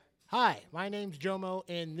Hi, my name's Jomo,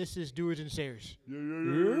 and this is Doers and Sayers.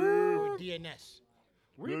 Or DNS.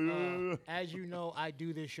 As you know, I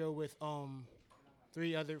do this show with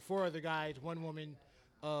four other guys, one woman,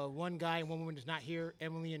 one guy and one woman is not here,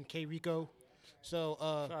 Emily and K Rico. So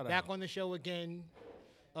back on the show again.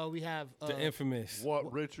 We have the infamous What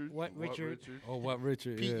Richard? What Richard? Oh, what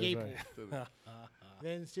Richard? Pete Yeah, Yapel. right.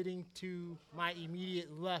 Then sitting to my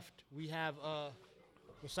immediate left, we have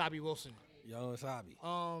Wasabi Wilson. Yo, Wasabi.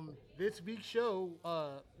 This week's show,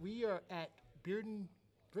 we are at Bearden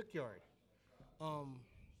Brickyard.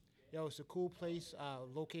 It's a cool place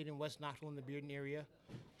located in West Knoxville in the Bearden area.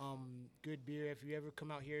 Good beer. If you ever come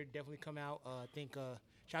out here, definitely come out. I think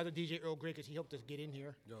shout out to DJ Earl Grey because he helped us get in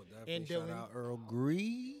here. Yo, definitely And shout Dylan. out Earl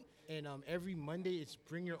Grey. And every Monday, it's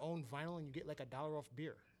bring your own vinyl and you get like $1 off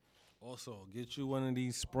beer. Also, get you one of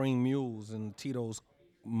these Spring Mules and Tito's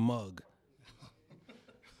mug.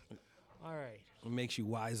 All right. It makes you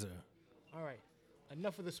wiser. All right.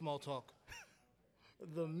 Enough of the small talk.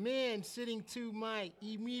 The man sitting to my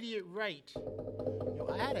immediate right. Yo,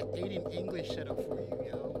 I had an Aiden English set up for you,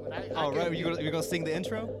 yo. But All right, you're gonna sing the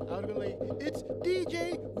intro? I was gonna like, it's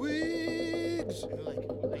DJ Wigs.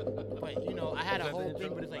 But I had a whole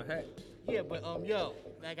thing, but it's like, yeah, but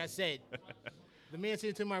like I said, the man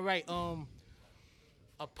sitting to my right,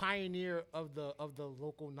 a pioneer of the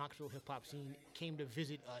local Knoxville hip hop scene came to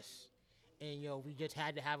visit us, and we just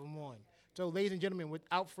had to have him on. So, ladies and gentlemen,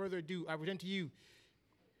 without further ado, I present to you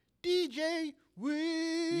DJ Wigs.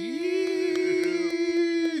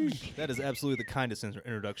 That is absolutely the kindest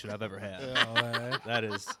introduction I've ever had. That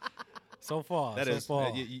is so far.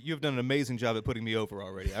 You have done an amazing job at putting me over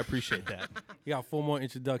already. I appreciate that. You got 4 more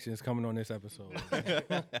introductions coming on this episode.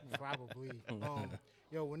 Probably.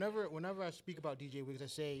 Whenever I speak about DJ Wigs, I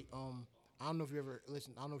say, I don't know if you ever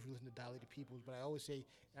listen. I don't know if you listen to Dilated Peoples, but I always say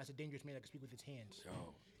that's a dangerous man that can speak with his hands. Yo.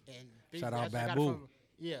 And Shout out I got it Babu. from-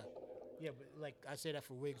 Yeah, but like I say that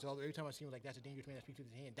for Wigs. Every time I see him, like that's a dangerous man that speaks with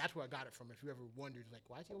his hand. That's where I got it from. If you ever wondered, like,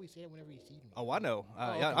 why does he always say it whenever he sees me? Oh, I know.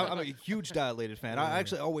 Okay. I'm a huge Dilated fan. I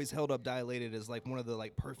actually always held up Dilated as like one of the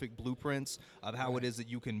like perfect blueprints of how it is that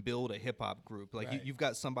you can build a hip hop group. Like you've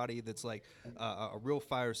got somebody that's like a real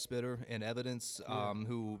fire spitter in Evidence,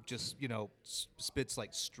 who just spits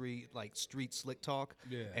like street slick talk.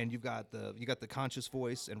 Yeah. And you got the conscious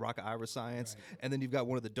voice and Rocka Ira Science, and then you've got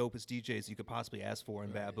one of the dopest DJs you could possibly ask for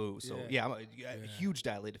in Babu. So I'm a huge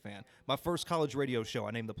Dilated fan. My first college radio show,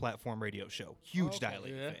 I named the Platform Radio Show. Huge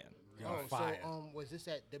Dilated fan. Fire. So was this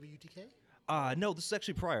at WTK? No, this is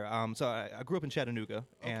actually prior. So I grew up in Chattanooga,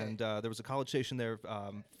 and there was a college station there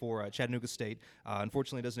for Chattanooga State.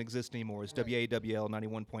 Unfortunately, it doesn't exist anymore. It's WAWL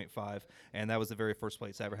 91.5, and that was the very first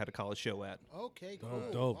place I ever had a college show at. Okay,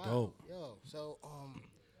 cool. Dope. Yo,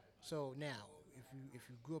 so now, if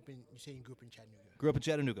you grew up in, you say you grew up in Chattanooga. Grew up in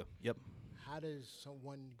Chattanooga. Yep. How does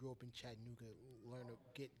someone grow up in Chattanooga learn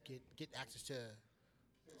to get access to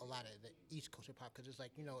a lot of the East Coast hip hop? Because it's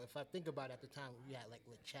like, if I think about it, at the time, we had like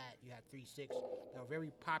Chat, you had 3-6, that were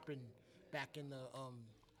very popping back in the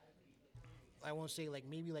I won't say like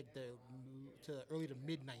maybe like the early to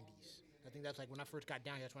mid 90s. I think that's like when I first got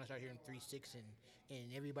down here. That's when I started hearing 3-6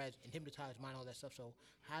 and everybody's and Hypnotized Mind, all that stuff. So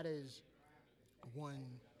how does one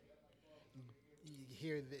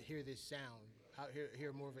hear this sound? How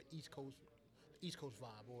hear more of an East Coast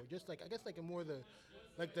vibe, or just like I guess like a more the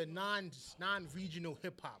non-regional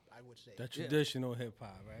hip hop, I would say. The traditional hip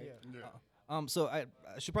hop, right? Yeah. So I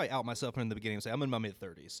should probably out myself in the beginning and say I'm in my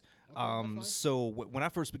mid-30s. So when I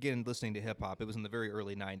first began listening to hip-hop, it was in the very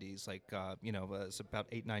early 90s. Like, I was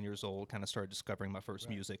about 8-9 years old, kind of started discovering my first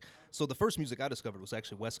music. So the first music I discovered was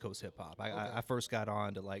actually West Coast hip-hop. I first got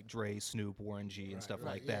on to, like, Dre, Snoop, Warren G, and stuff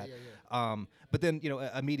like that. But then,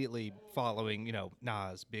 immediately following,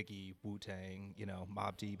 Nas, Biggie, Wu-Tang,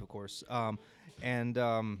 Mobb Deep, of course.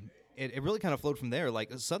 It really kind of flowed from there.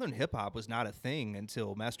 Like, Southern hip-hop was not a thing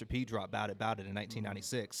until Master P dropped Bout It in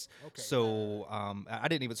 1996. Okay. So I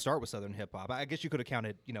didn't even start with Southern hip-hop. I guess you could have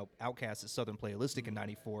counted, Outkast as Southern Playalistic in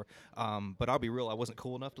 94. But I'll be real, I wasn't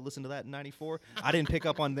cool enough to listen to that in 94. I didn't pick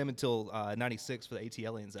up on them until 96 for the AT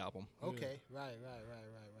Aliens album. Okay, right.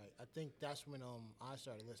 I think that's when I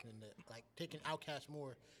started listening to, like, taking Outkast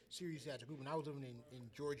more seriously as a group. And I was living in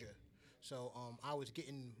Georgia. So I was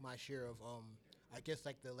getting my share of I guess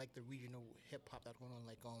like the regional hip hop that's going on,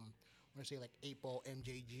 like I want to say like 8 Ball,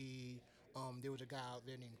 MJG. There was a guy out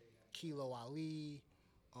there named Kilo Ali.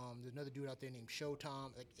 There's another dude out there named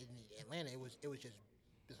Showtime. Like in Atlanta, it was just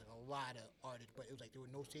there's like a lot of artists, but it was like there were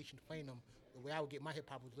no stations playing them. The way I would get my hip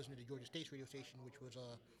hop was listening to Georgia State's radio station, which was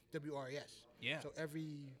WRAS. Yeah. So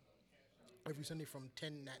every every Sunday from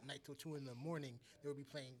 10 at night till 2 in the morning, they would be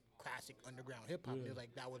playing classic underground hip hop. They're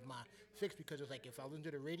like, that was my fix because it was like if I listened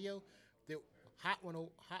to the radio, the Hot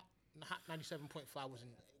 97.5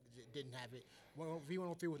 didn't have it.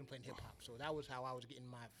 V103 wasn't playing hip hop, so that was how I was getting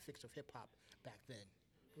my fix of hip hop back then.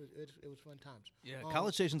 It was fun times. Yeah,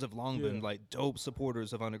 college stations have long been like dope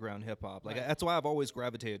supporters of underground hip hop. Like that's why I've always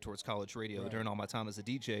gravitated towards college radio during all my time as a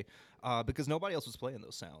DJ, because nobody else was playing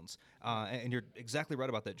those sounds. And you're exactly right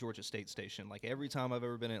about that Georgia State station. Like every time I've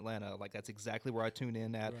ever been in Atlanta, like that's exactly where I tune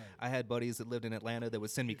in at. Right. I had buddies that lived in Atlanta that would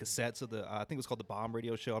send me cassettes of the I think it was called the Bomb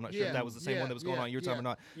Radio Show. I'm not sure if that was the same one that was going on your time or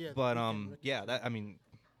not. Yeah, but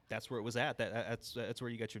that's where it was at. That's where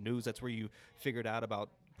you got your news. That's where you figured out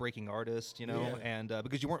about breaking artists, and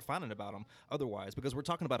because you weren't finding about them otherwise. Because we're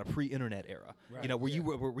talking about a pre-internet era, where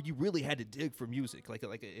you really had to dig for music. Like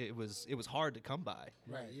it was hard to come by.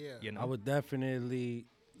 Right. Yeah. I would definitely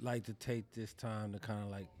like to take this time to kind of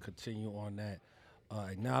like continue on that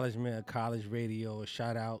acknowledgement of college radio.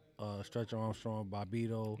 Shout out Stretch Armstrong,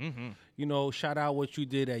 Bobito. Mm-hmm. Shout out what you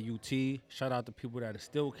did at UT. Shout out the people that are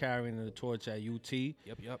still carrying the torch at UT. Yep.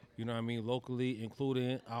 You know what I mean? Locally,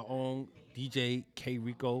 including our own DJ K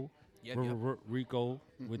Rico. Rico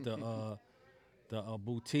with the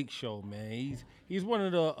boutique show, man. He's one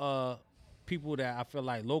of the people that I feel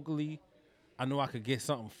like locally, I know I could get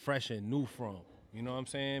something fresh and new from. You know what I'm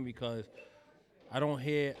saying? Because I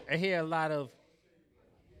hear a lot of,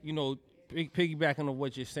 piggybacking on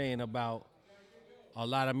what you're saying about a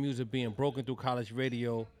lot of music being broken through college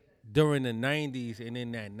radio during the 90s and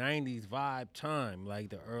in that 90s vibe time, like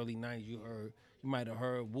the early 90s, you might have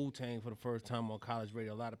heard Wu-Tang for the first time on college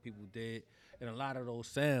radio. A lot of people did. And a lot of those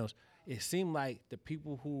sounds, it seemed like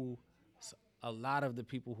a lot of the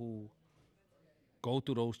people who go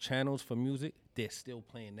through those channels for music, they're still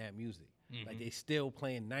playing that music. Mm-hmm. Like they're still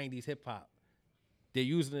playing 90s hip hop. They're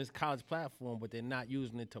using this college platform, but they're not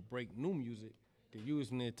using it to break new music. They're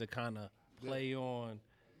using it to kind of play on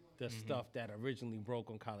the stuff that originally broke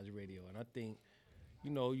on college radio. And I think,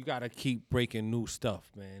 you got to keep breaking new stuff,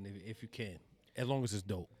 man, if you can, as long as it's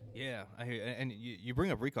dope. Yeah, I hear you. And you bring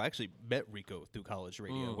up Rico. I actually met Rico through college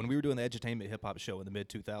radio. When we were doing the edutainment hip-hop show in the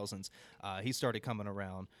mid-2000s, he started coming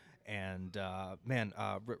around. And, I'm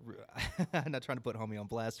not trying to put homie on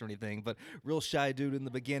blast or anything, but real shy dude in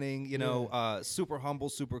the beginning, super humble,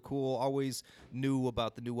 super cool, always knew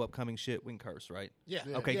about the new upcoming shit. We can curse, right? Yeah.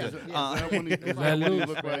 Okay, good.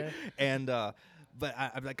 And, but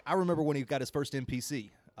I remember when he got his first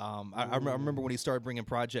MPC. I remember when he started bringing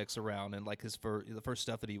projects around and like the first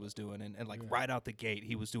stuff that he was doing and right out the gate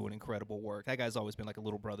he was doing incredible work. That guy's always been like a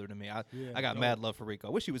little brother to me. I got mad love for Rico.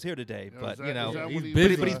 I wish he was here today, but he's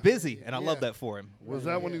busy. But he's busy, and I love that for him. Was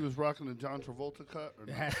that when he was rocking the John Travolta cut? Or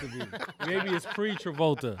it has to be. Maybe it's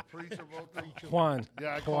pre-Travolta. Pre-Travolta? Juan.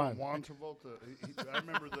 Yeah, I call him Juan Travolta. I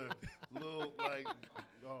remember the little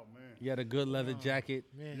oh man. He had a good leather jacket.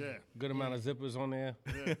 Man. Yeah. Good amount of zippers on there.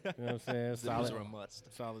 Yeah. You know what I'm saying? Zippers are a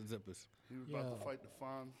must. Solid zippers. He was about to fight the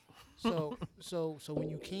Fonz. So when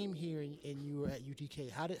you came here and you were at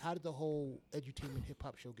UTK, how did the whole edutainment hip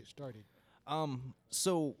hop show get started?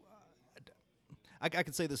 I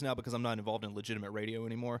can say this now because I'm not involved in legitimate radio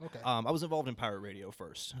anymore. Okay. I was involved in pirate radio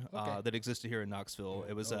first. That existed here in Knoxville.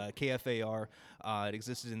 It was KFAR. It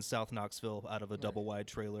existed in South Knoxville out of a double wide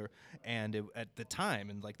trailer. And at the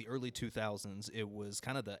time, in like the early 2000s, it was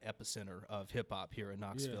kind of the epicenter of hip hop here in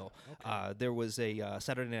Knoxville. Yeah. Okay. There was a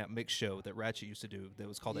Saturday night mix show that Ratchet used to do that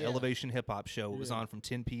was called the Elevation Hip Hop Show. It was on from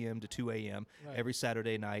 10 p.m. to 2 a.m. Every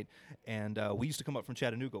Saturday night. And we used to come up from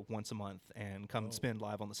Chattanooga once a month and come and spin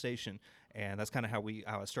live on the station. And that's kind of how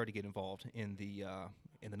I started to get involved in the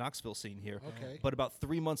Knoxville scene here. Okay. But about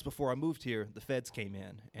 3 months before I moved here, the feds came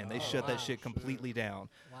in and they shut that shit completely down.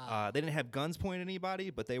 Wow. They didn't have guns pointed at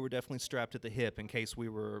anybody, but they were definitely strapped at the hip in case we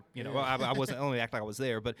were, I wasn't only act like I was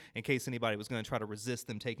there, but in case anybody was going to try to resist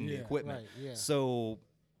them taking the equipment. Right, yeah. So,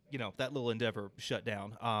 that little endeavor shut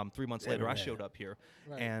down. 3 months later, I showed up here,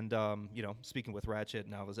 and speaking with Ratchet,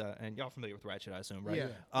 and I was, and y'all familiar with Ratchet, I assume, right?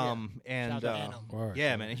 Yeah. And Shout out to Annam.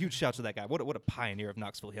 yeah, man, a huge shout to that guy. What a pioneer of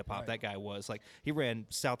Knoxville hip hop that guy was. Like he ran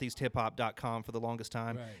SoutheastHipHop.com for the longest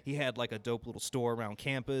time. Right. He had like a dope little store around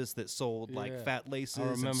campus that sold like fat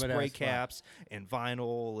laces and that spray spot. caps and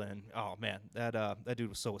vinyl, and oh man, that dude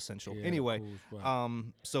was so essential. Yeah, Anyway, cool spot.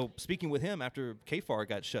 so speaking with him after KFAR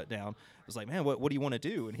got shut down, I was like, man, what do you want to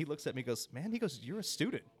do? And he looks at me and goes, man, you're a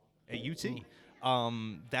student at UT.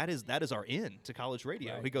 That is our in to college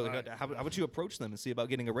radio. He goes, how about you approach them and see about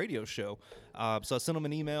getting a radio show? So I sent him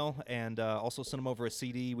an email and also sent him over a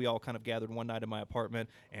CD. We all kind of gathered one night in my apartment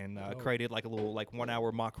and created like a little 1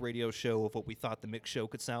 hour mock radio show of what we thought the mix show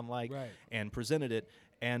could sound like and presented it.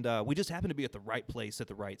 And we just happened to be at the right place at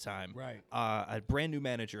the right time. Right. A brand new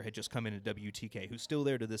manager had just come into WTK, who's still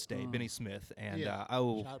there to this day, Benny Smith. And Yeah. I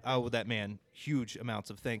owe Shout out that man huge amounts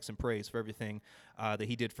of thanks and praise for everything that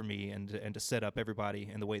he did for me and to set up everybody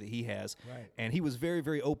in the way that he has. Right. And he was very,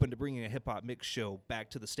 very open to bringing a hip-hop mix show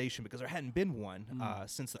back to the station because there hadn't been one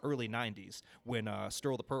since the early 90s when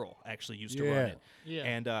Sterl the Pearl actually used to run it. Yeah.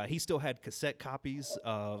 And he still had cassette copies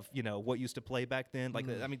of, what used to play back then. Like,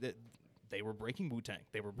 they were breaking Wu-Tang.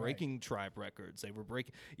 They were breaking Tribe Records. They were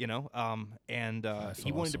breaking, and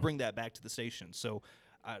he wanted to awesome. bring that back to the station. So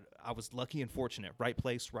I was lucky and fortunate. Right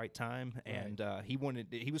place, right time. And he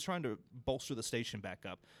was trying to bolster the station back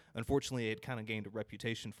up. Unfortunately, it kind of gained a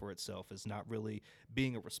reputation for itself as not really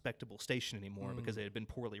being a respectable station anymore because it had been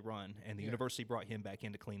poorly run. And the university brought him back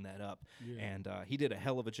in to clean that up. Yeah. And he did a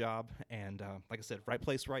hell of a job. And like I said, right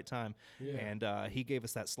place, right time. Yeah. And he gave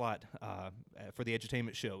us that slot for the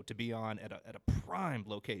edutainment show to be on at a prime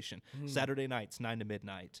location. Saturday nights, 9 to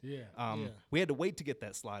midnight. Yeah. We had to wait to get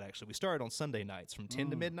that slot, actually. We started on Sunday nights from 10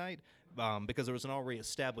 to midnight. Because there was an already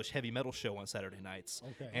established heavy metal show on Saturday nights.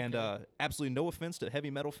 And absolutely no offense to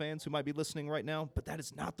heavy metal fans who might be listening right now, but that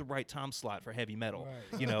is not the right time slot for heavy metal.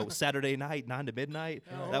 Right. Saturday night, 9 to midnight,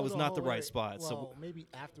 that was not the right spot. Well, so maybe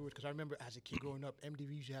afterwards, because I remember as a kid growing up,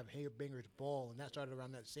 MTV used to have Headbangers Ball, and that started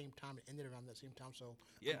around that same time. It ended around that same time. So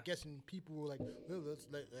I'm guessing people were like, well, let's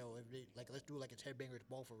do it like it's Headbangers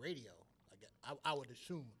Ball for radio. I would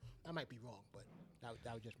assume. I might be wrong, but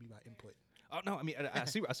that would just be my input. Oh no, I mean I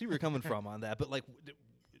see where you're coming from on that, but like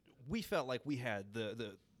we felt like we had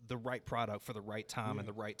the right product for the right time and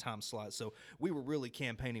the right time slot, so we were really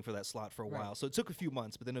campaigning for that slot for a while. So it took a few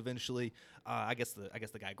months, but then eventually, I guess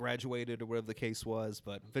the guy graduated or whatever the case was,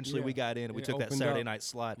 but eventually we got in and we took that Saturday night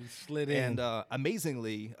slot. We slid in, and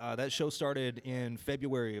amazingly, that show started in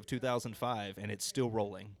February of 2005, and it's still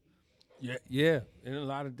rolling. Yeah, and a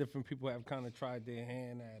lot of different people have kind of tried their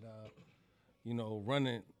hand at,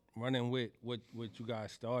 running with what you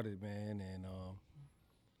guys started, man, and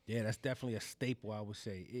that's definitely a staple, I would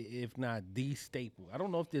say, if not the staple. I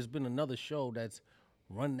don't know if there's been another show that's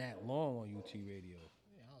run that long on UT Radio.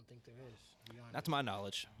 Yeah, I don't think there is, to be honest. Not to my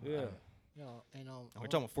knowledge. Yeah. And we're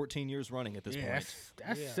talking about 14 years running at this point.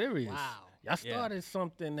 That's serious. Wow. Y'all started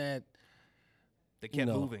something that They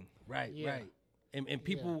kept moving. Right, Yeah. right. And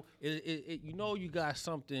people, you got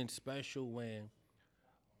something special when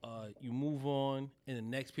you move on and the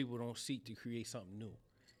next people don't seek to create something new.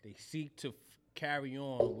 They seek to carry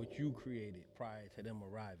on what you created prior to them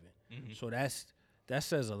arriving. Mm-hmm. So that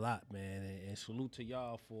says a lot, man. And salute to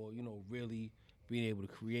y'all for, really being able to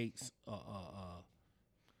create,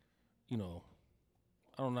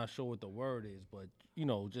 I'm not sure what the word is, but,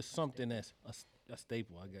 just something that's a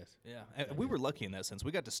staple, I guess. Yeah, and we were lucky in that sense.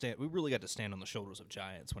 We really got to stand on the shoulders of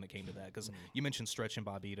giants when it came to that. Because you mentioned Stretch and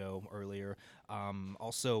Bobbito earlier.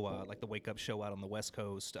 Also, like the Wake Up Show out on the West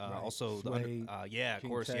Coast. Also, Sway, of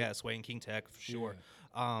course, Tech. Sway and King Tech for sure.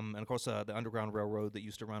 And of course, the Underground Railroad that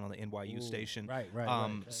used to run on the NYU station. Right.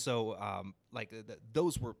 So,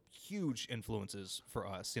 those were huge influences for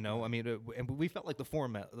us. I mean, and we felt like the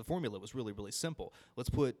formula was really, really simple. Let's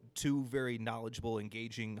put two very knowledgeable,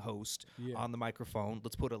 engaging hosts on the microphone.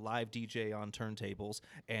 Let's put a live DJ on turntables,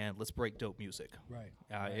 and let's break dope music. Right.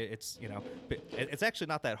 It's actually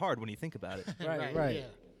not that hard when you think about it. Right.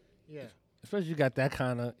 Yeah. Especially you got that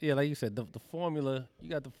kind of, like you said, the formula, you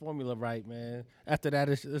got the formula right, man. After that,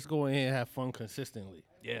 let's go in here and have fun consistently.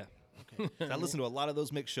 Yeah. Okay. I listened to a lot of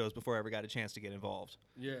those mix shows before I ever got a chance to get involved.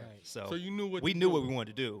 Yeah. Right. So you knew what we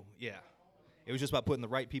wanted to do. Yeah. It was just about putting the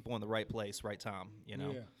right people in the right place, right time, Yeah.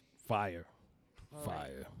 Fire.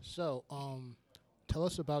 Fire. So, tell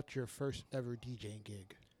us about your first ever DJing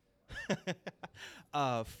gig.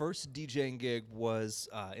 First DJing gig was,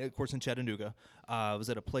 of course, in Chattanooga. It was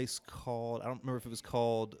at a place called, I don't remember if it was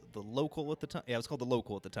called The Local at the time. Yeah, it was called The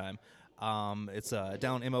Local at the time. It's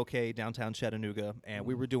down MLK, downtown Chattanooga, and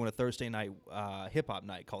we were doing a Thursday night hip-hop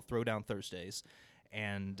night called Throwdown Thursdays.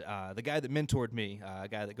 And the guy that mentored me, a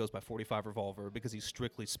guy that goes by 45 Revolver, because he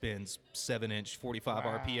strictly spins 7-inch 45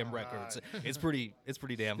 RPM records. It's pretty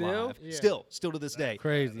damn live. Yeah. Still to this day.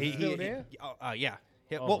 Crazy. Still there? Yeah.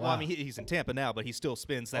 Oh, well, wow. I mean, he's in Tampa now, but he still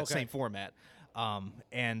spins that same format.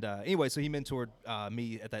 Anyway, so he mentored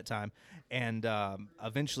me at that time, and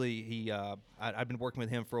eventually I'd been working with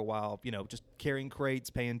him for a while, just carrying crates,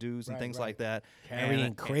 paying dues, and things like that.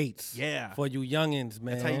 Carrying crates. Yeah. For you youngins,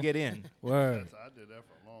 man. That's how you get in. Word. I did that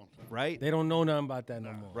for a long time. Right? They don't know nothing about that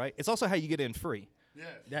no more. Right? It's also how you get in free. Yes.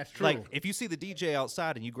 That's true. Like, if you see the DJ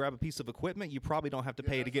outside and you grab a piece of equipment, you probably don't have to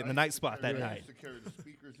pay to get in the night spot that I night. used to carry the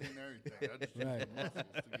speakers in and everything. I just used the muscles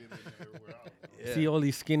to get in there where I was. See all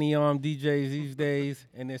these skinny arm DJs these days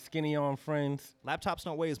and their skinny arm friends. Laptops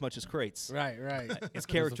don't weigh as much as crates. Right. It's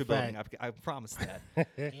character building. I promise that.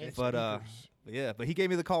 But he gave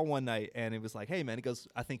me the call one night, and it was like, hey, man, he goes,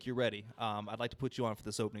 I think you're ready. I'd like to put you on for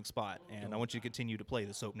this opening spot, and I want you to continue to play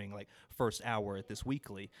this opening, like, first hour at this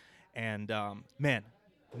weekly. And, man,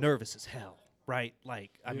 nervous as hell, right?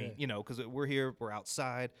 Like, I mean, you know, because we're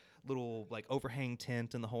outside, little, like, overhang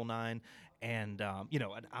tent and the whole nine. And, you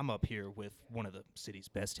know, I'm up here with one of the city's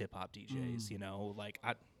best hip-hop DJs, you know. Like,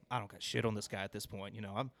 I don't got shit on this guy at this point. You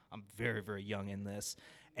know, I'm very, very young in this.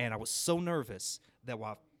 And I was so nervous that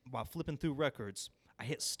while flipping through records, I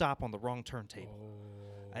hit stop on the wrong turntable.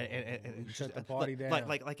 And shut the party down.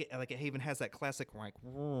 Like it even has that classic like,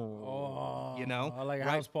 you know, like a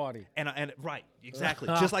house party. And right, exactly,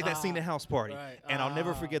 just like that scene in House Party. Right. And I'll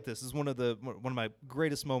never forget this. This is one of my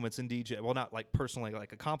greatest moments in DJ. Well, not like personally,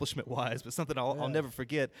 like accomplishment wise, but something I'll never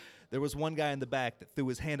forget. There was one guy in the back that threw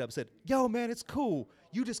his hand up, and said, "Yo, man, it's cool.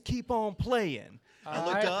 You just keep on playing." I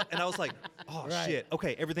looked up and I was like, "Oh shit,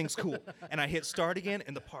 okay, everything's cool." And I hit start again,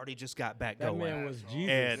 and the party just got back going. That man was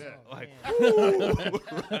Jesus. And like, woo,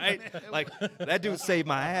 right? Like that dude saved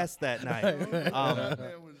my ass that night.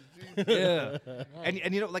 Yeah,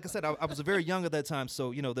 and you know, like I said, I was very young at that time,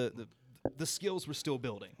 so you know the skills were still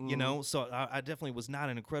building. You know, so I definitely was not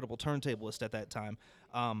an incredible turntablist at that time,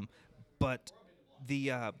 but.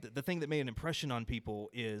 The thing that made an impression on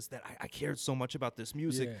people is that I cared so much about this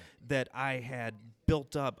music that I had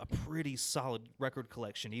built up a pretty solid record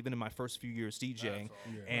collection, even in my first few years DJing.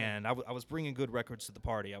 And I was bringing good records to the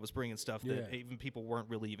party. I was bringing stuff that even people weren't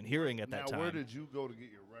really even hearing at that time. Now, where did you go to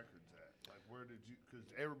get your records at? Like, where did you? Because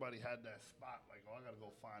everybody had that spot. Like, oh, I got to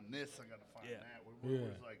go find this. I got to find that. Where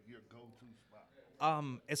was like your go-to spot?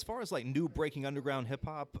 As far as like new breaking underground hip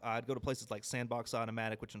hop, I'd go to places like Sandbox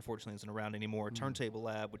Automatic, which unfortunately isn't around anymore. Turntable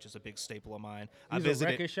Lab, which is a big staple of mine. I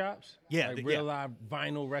visited record shops. Yeah, like real live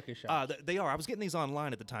vinyl record shops. They are. I was getting these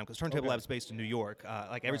online at the time because Turntable Lab is based in New York.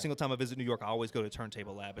 Like every single time I visit New York, I always go to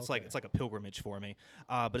Turntable Lab. It's like a pilgrimage for me.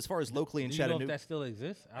 But as far as locally in Chattanooga, know if that still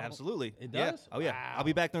exists? Absolutely, it does. Yeah. Oh yeah, wow. I'll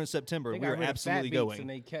be back there in September. They We're absolutely going. And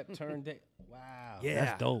they kept Wow, yeah,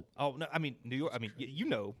 that's dope. Oh no, I mean New York. I mean you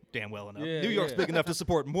know damn well enough. New York's big enough to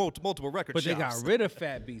support multiple record shops. But they got rid of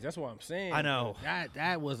Fat Beats. That's what I'm saying. I know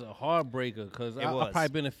that was a heartbreaker because I've probably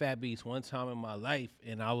been to Fat Beats one time in my life,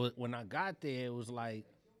 and when I got there, it was like,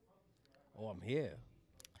 oh, I'm here.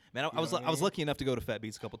 Man, I was lucky enough to go to Fat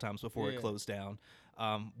Beats a couple times before it closed down.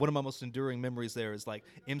 One of my most enduring memories there is like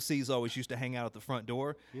MCs always used to hang out at the front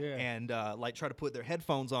door and like try to put their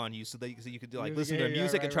headphones on you so you could like listen to their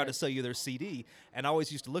music and try to sell you their CD. And I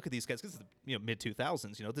always used to look at these guys because it's the mid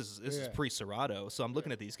 2000s. You know, this is pre Serato, so I'm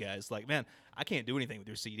looking at these guys like, man, I can't do anything with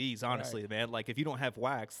your CDs, honestly, man. Like if you don't have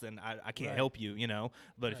wax, then I can't help you, you know.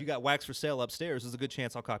 But if you got wax for sale upstairs, there's a good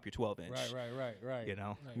chance I'll cop your 12-inch. Right. You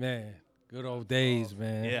know, man. Good old days,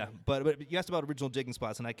 man. Yeah, but you asked about original digging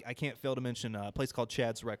spots, and I can't fail to mention a place called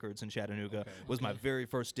Chad's Records in Chattanooga was my very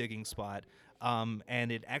first digging spot. And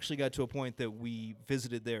it actually got to a point that we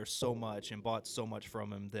visited there so much and bought so much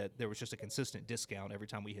from him that there was just a consistent discount every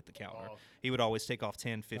time we hit the counter. He would always take off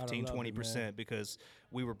 10, 15, 20% because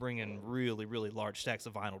we were bringing really, really large stacks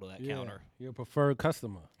of vinyl to that counter. Your preferred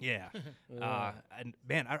customer. Yeah. And,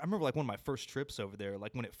 man, I remember like one of my first trips over there,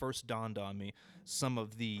 like when it first dawned on me, some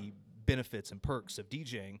of the benefits and perks of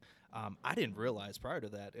DJing. I didn't realize prior to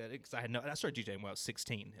that because I started DJing when I was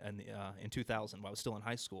 16 in 2000 when I was still in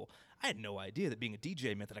high school. I had no idea that being a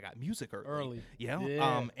DJ meant that I got music early.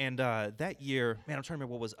 Yeah. And that year, man, I'm trying to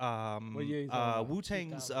remember what was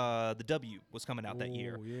Wu-Tang's The W was coming out that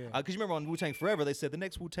year. Because you remember on Wu-Tang Forever they said the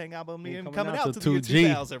next Wu-Tang album coming out to the year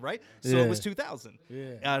 2000, right? So it was 2000.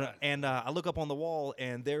 And I look up on the wall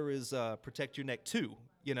and there is Protect Your Neck 2.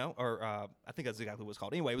 You know, or I think that's exactly what it's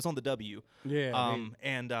called. Anyway, it was on the W.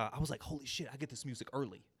 And I was like, holy shit, I get this music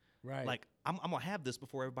early. Right. Like, I'm going to have this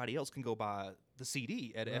before everybody else can go buy the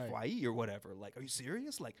CD at FYE or whatever. Like, are you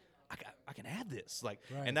serious? Like, I can have this. Like,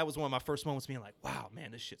 and that was one of my first moments being like, wow,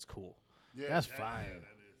 man, this shit's cool. Yeah, that's fire.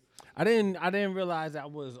 I didn't realize I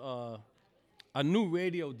was a new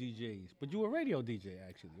radio DJs, but you were a radio DJ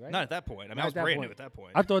actually, right? Not at that point. I mean, I was brand new at that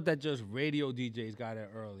point. I thought that just radio DJs got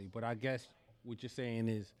it early, but I guess what you're saying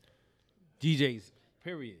is DJs,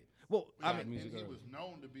 period. Well, I mean, he was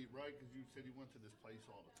known to be, right, because you said he went to this place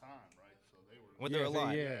all the time, right? So they were. Went there a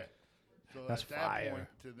lot. Yeah. So that's at that fire. point,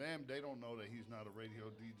 to them, they don't know that he's not a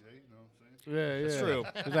radio DJ. You know what I'm saying? Yeah, That's true.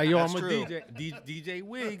 It's like, yo, That's I'm true. a DJ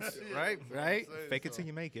Wigs, right? Right? Fake it till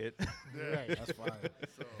you make it. Right, that's fire.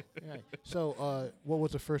 So, what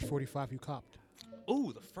was the first 45 you copped?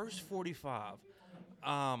 Ooh, the first 45.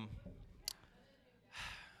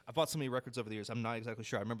 I bought so many records over the years. I'm not exactly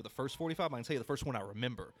sure. I remember the first 45. I can tell you the first one I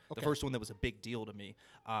remember. The first one that was a big deal to me.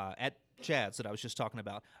 At Chad's that I was just talking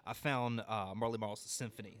about, I found Marley Marl's The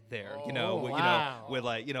Symphony there. With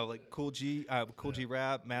like Cool G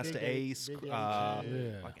Rap, Master Ace.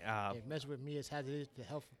 Mess with me is how it is to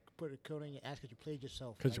help put a code in your ass because you played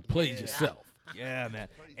yourself. Because you played yourself. Yeah, man.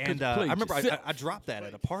 And I remember I dropped that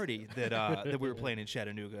at a party that we were playing in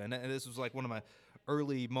Chattanooga, and this was like one of my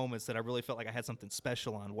early moments that I really felt like I had something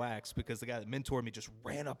special on wax, because the guy that mentored me just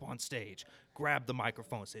ran up on stage, grabbed the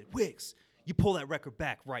microphone, and said, "Wigs, you pull that record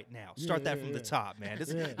back right now. Start that from the top, man.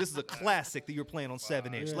 This is a classic that you're playing on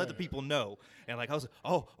 7-inch. Let the people know." And like I was,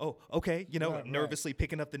 okay, nervously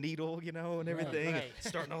picking up the needle, and everything, and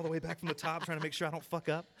starting all the way back from the top, trying to make sure I don't fuck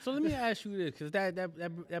up. So let me ask you this, because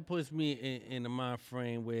that puts me in the mind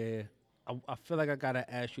frame where I feel like I gotta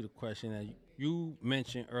ask you the question that you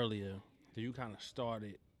mentioned earlier, that you kind of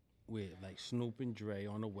started with like Snoop and Dre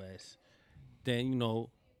on the West, then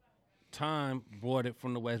time brought it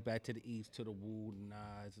from the West back to the East to the Wu,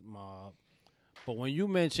 Nas, Mob. But when you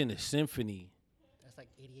mentioned the symphony, that's like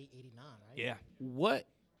 88, 89, right? Yeah. What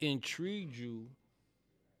intrigued you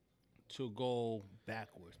to go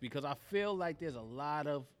backwards? Because I feel like there's a lot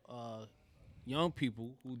of young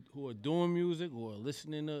people who are doing music or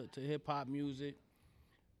listening to hip hop music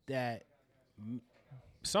that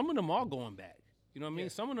some of them are going back. You know what I mean?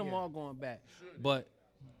 Some of them are going back. But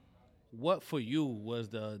what for you was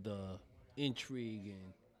the intrigue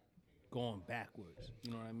in going backwards?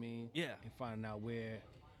 You know what I mean? Yeah. And finding out where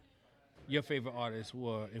your favorite artists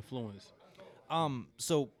were influenced.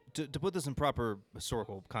 So to put this in proper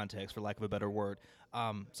historical context, for lack of a better word,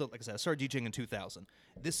 so like I said, I started DJing in 2000.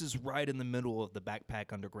 This is right in the middle of the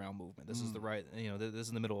backpack underground movement. This is this is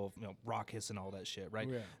in the middle of rock hiss and all that shit, right?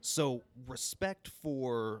 Yeah. So respect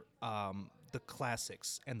for the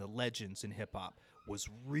classics and the legends in hip hop was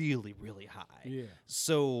really, really high. Yeah.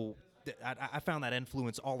 So I found that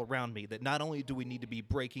influence all around me, that not only do we need to be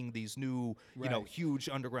breaking these new, huge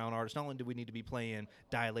underground artists, not only do we need to be playing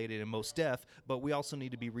Dilated and Mos Def, but we also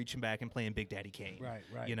need to be reaching back and playing Big Daddy Kane.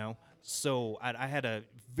 Right. So I had a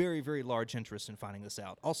very, very large interest in finding this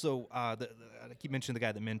out. Also, I keep mentioning the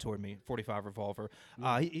guy that mentored me, 45 Revolver.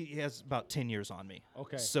 He has about 10 years on me.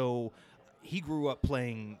 Okay. So he grew up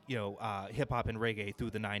playing, hip hop and reggae through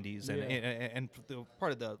the 90s and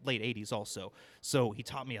part of the late 80s also. So he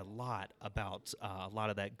taught me a lot about a lot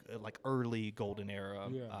of that like early golden era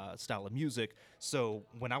style of music. So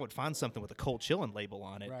when I would find something with a Cold Chillin' label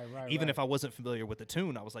on it, even if I wasn't familiar with the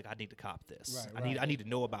tune, I was like, I need to cop this. I need to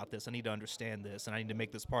know about this. I need to understand this, and I need to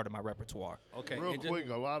make this part of my repertoire. Okay. Real quick,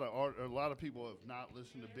 a lot of people have not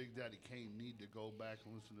listened to Big Daddy Kane need to go back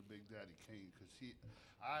and listen to Big Daddy Kane, because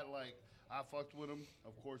I fucked with him,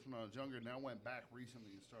 of course, when I was younger, and I went back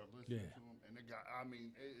recently and started listening to him. And it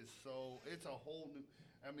it's a whole new,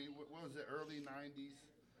 what was it, early 90s?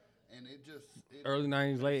 And early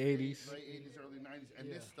 90s, late 80s. Late 80s, early 90s. And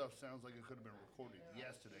this stuff sounds like it could have been recorded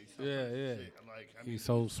yesterday. He's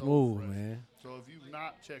so smooth, fresh. man. So if you've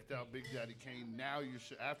not checked out Big Daddy Kane, now you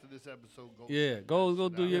should, after this episode, go. Go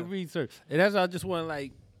do your research. And that's why I just want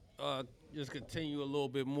to just continue a little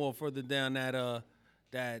bit more further down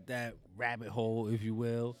that rabbit hole, if you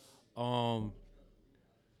will. I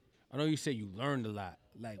know you say you learned a lot.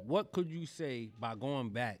 Like, what could you say by going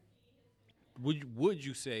back? Would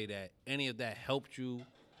you say that any of that helped you,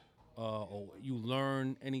 or you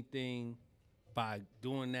learned anything by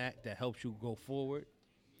doing that helps you go forward?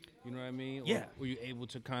 You know what I mean? Yeah. Or were you able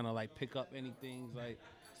to kind of like pick up anything? Like,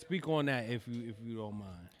 speak on that if you don't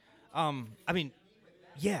mind.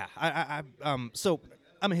 So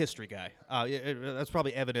I'm a history guy. That's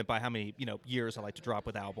probably evident by how many years I like to drop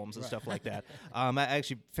with albums and stuff like that. I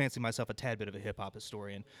actually fancy myself a tad bit of a hip hop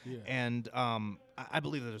historian, and I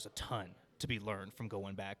believe that there's a ton to be learned from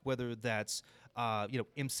going back. Whether that's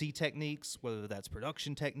MC techniques, whether that's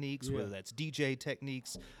production techniques, whether that's DJ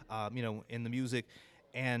techniques, in the music.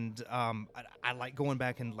 And I like going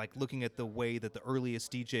back and like looking at the way that the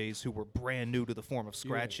earliest DJs who were brand new to the form of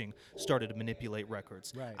scratching started to manipulate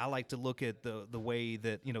records. Right. I like to look at the way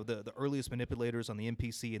that the earliest manipulators on the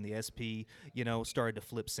MPC and the SP started to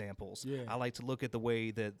flip samples. Yeah. I like to look at the way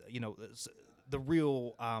that the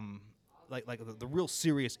real the real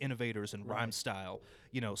serious innovators in rhyme style,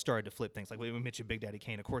 started to flip things. Like we mentioned Big Daddy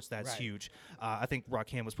Kane, of course that's huge. I think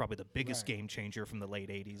Rakim was probably the biggest game changer from the late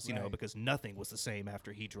 80s, because nothing was the same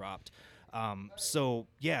after he dropped.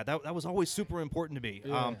 That was always super important to me.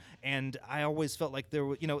 And I always felt like there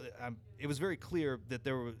were, it was very clear that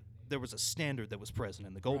there was a standard that was present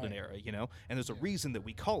in the golden era, and there's a reason that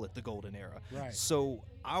we call it the golden era. Right. So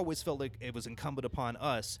I always felt like it was incumbent upon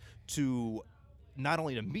us to not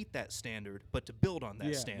only to meet that standard, but to build on that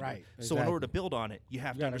Yeah, standard. right, So in order to exactly. build on it, you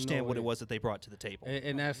have to gotta understand know what it it. was that they brought to the table.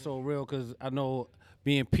 And that's so real because I know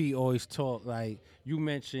being P always talk like you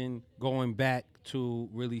mentioned going back to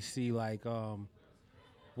really see like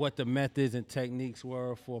what the methods and techniques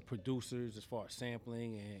were for producers as far as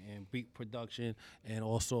sampling and beat production, and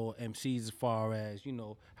also MCs as far as, you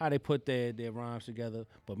know, how they put their rhymes together.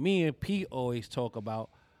 But me and P always talk about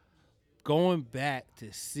going back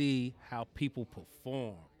to see how people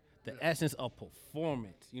perform, the essence of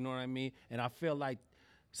performance, you know what I mean? And I feel like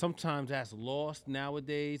sometimes that's lost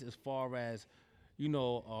nowadays as far as, you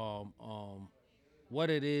know, what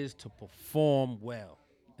it is to perform well,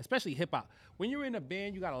 especially hip hop. When you're in a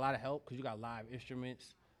band, you got a lot of help because you got live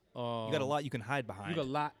instruments. You got a lot you can hide behind. You got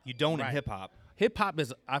a lot. You don't in right. hip hop. Hip hop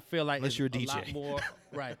is, I feel like, Unless is you're a a DJ. lot more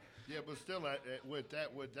right. Yeah, but still, with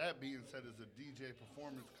that being said, as a DJ,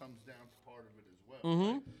 performance comes down to part of it as well.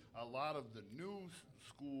 Mm-hmm. Right? A lot of the new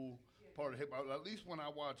school part of hip hop, at least when I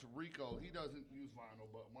watch Rico, he doesn't use vinyl,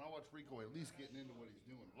 but when I watch Rico, at least getting into what he's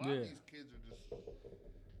doing. A lot of these kids are just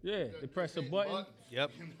They press a hitting button. buttons,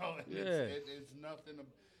 Yep. You know, and it's nothing.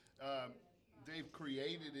 They've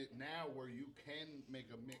created it now where you can make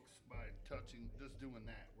a mix by just doing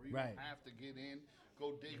that, where you Right. don't have to get in,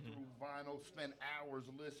 go dig through vinyl, spend hours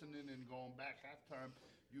listening and going back. Half time,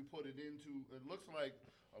 you put it into. It looks like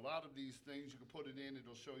a lot of these things you can put it in.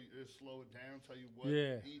 It'll show you. It'll slow it down, tell you what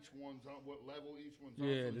each one's on, what level each one's on.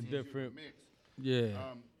 Yeah, So the it's easier to different- mix.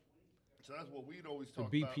 Yeah. So that's what we'd always The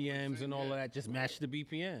talk about. BPMs and all of that, just match the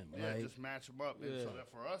BPM. Yeah, like, just match them up. And so Yeah.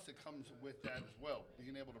 that for us, it comes with that as well.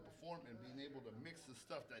 Being able to perform and being able to mix the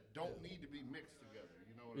stuff that don't need to be mixed together.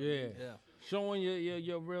 You know what I mean? Yeah. Showing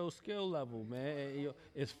your real skill level, man. And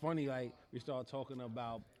it's funny, like, we start talking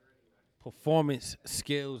about performance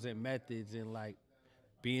skills and methods and, like,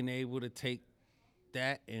 being able to take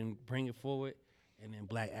that and bring it forward. And then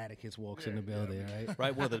Black Atticus walks in the building, right?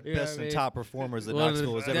 Right, one of the You know best what I and mean? top performers that One of the-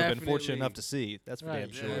 Knoxville has ever been fortunate definitely. enough to see. That's for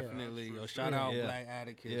damn sure. Definitely. Yo, shout out Yeah. Black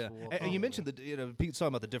Atticus. Yeah, for and walking you over. mentioned that Pete's talking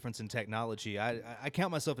about the difference in technology. I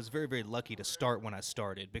count myself as very, very lucky to start when I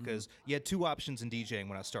started because you had two options in DJing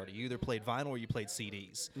when I started. You either played vinyl or you played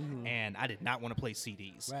CDs, and I did not want to play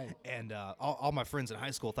CDs. Right. And all my friends in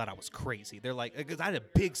high school thought I was crazy. They're like, because I had a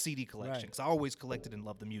big CD collection Right. because I always collected and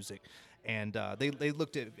loved the music. And they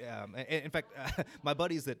looked at, in fact, my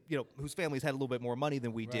buddies that, whose families had a little bit more money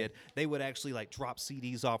than we did, they would actually like drop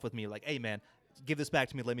CDs off with me, like, hey man, give this back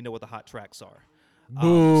to me, let me know what the hot tracks are.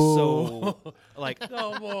 So like,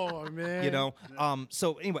 Come on, man.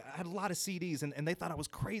 So anyway, I had a lot of CDs and they thought I was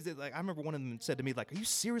crazy. Like I remember one of them said to me, like, are you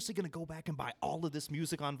seriously gonna go back and buy all of this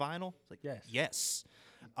music on vinyl? It's like, yes.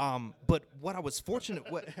 But what I was fortunate,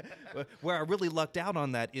 where I really lucked out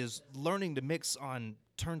on that is learning to mix on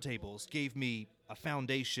turntables gave me a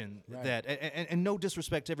foundation that, and no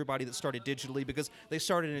disrespect to everybody that started digitally because they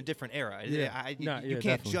started in a different era. You can't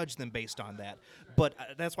definitely. judge them based on that. But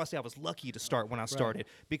that's why I say I was lucky to start when I started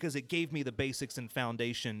because it gave me the basics and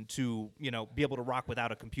foundation to, be able to rock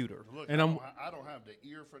without a computer. Look, And I don't have the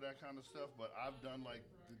ear for that kind of stuff, but I've done like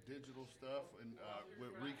the digital stuff and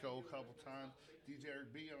with Rico a couple times. DJ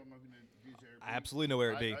Eric B, I don't know if you know DJ Eric B. I absolutely know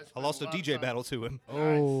Eric B. I lost a lot of DJ time- battle to him. I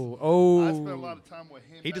spent a lot of time with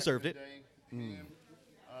him. He back deserved in it. the day. Him,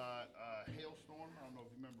 Hailstorm. I don't know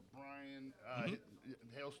if you remember Brian.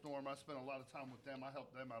 Hailstorm. I spent a lot of time with them. I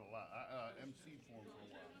helped them out a lot. I MC'd for them for a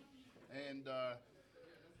while, and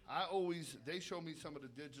they showed me some of the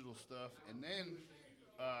digital stuff, and then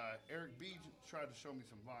Eric B tried to show me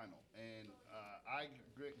some vinyl, and I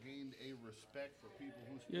gained a respect for people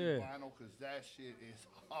who spin vinyl because that shit is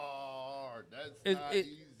hard. That's not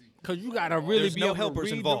easy. Because you got to really There's be no able helpers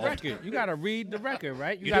to read involved. the record. You got to read the record,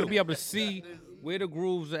 right? You You got to do. be able to see where the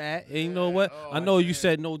grooves are at. And you know what? I know you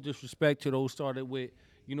said no disrespect to those started with,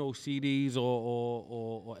 CDs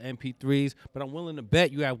or MP3s, but I'm willing to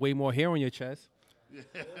bet you have way more hair on your chest.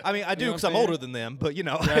 I mean, I do know because what I'm I'm older saying? than them, but He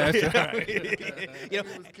was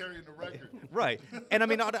carrying the record. Right. And I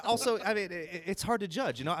mean, also, it's hard to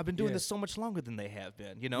judge. I've been doing this so much longer than they have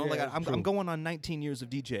been. I'm going on 19 years of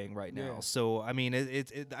DJing right now. Yeah. So I mean,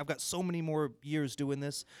 I've got so many more years doing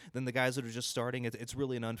this than the guys that are just starting. It's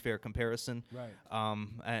really an unfair comparison. Right.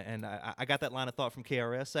 And I got that line of thought from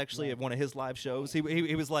KRS actually at one of his live shows. He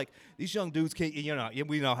was like, these young dudes can't.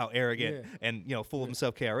 We know how arrogant and full of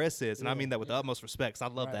himself KRS is, and I mean that with the utmost respect. 'Cause I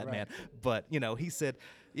love that man. But he said,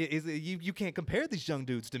 you can't compare these young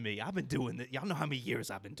dudes to me. I've been doing this. Y'all know how many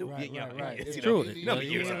years I've been doing it. Right. It's, It's true. You know how many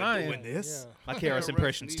years I've been doing this. My KRS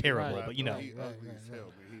impression's terrible, but He ugly as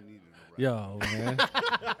hell, but he needed a rap. Yo, man.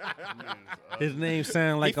 He needed His name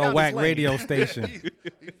sound like a found whack his lane. radio station.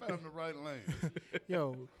 He found I'm the right lane.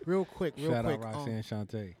 Yo, real quick. Shout out Roxanne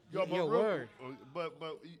Shante. Yo, but Yo, word. But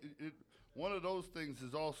one of those things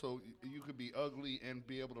is also you could be ugly and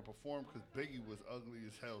be able to perform because Biggie was ugly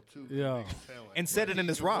as hell too. Yeah. And said it in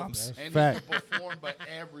his rhymes. And Fact. he could perform, but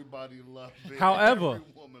everybody loved Biggie. However, Every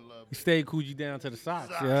woman loved He Biggie. stayed Coogee down to the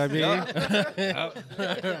socks. You know what I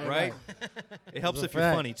mean? Right? It helps if you're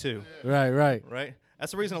fact. funny too, Right. right?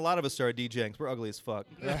 That's the reason a lot of us started DJing, 'cause we're ugly as fuck.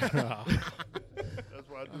 That's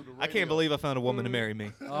why I do the radio. I can't believe I found a woman to marry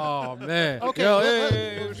me. Oh man. Okay.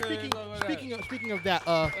 Yo, Speaking of that,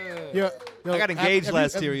 yo, I got engaged have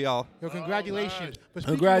last you- year, y'all. Yo, congratulations. nice. But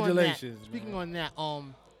speaking Congratulations, On that, speaking on that,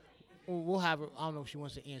 we'll have her. I don't know if she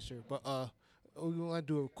wants to answer, but we want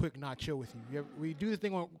to do a quick not chill with you. We do this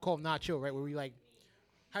thing called not chill, right? Where we like,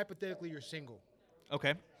 hypothetically, you're single.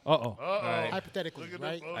 Okay. Uh-oh. Hypothetically, Look at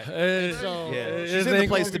right? this. And so Yeah, It she's in the ain't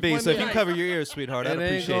place gonna to be be, fun so if you tonight. cover your ears, sweetheart, I'd It ain't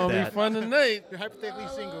appreciate gonna that. be fun tonight. you're hypothetically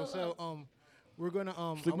single. So we're gonna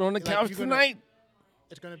Sleeping on the couch tonight.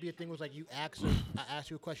 It's gonna be a thing was like I ask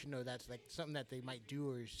you a question or that's like something that they might do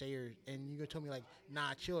or say and you're gonna tell me like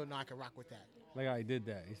nah chill or nah I can rock with that. Like I did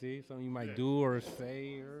that. You see, something you might do or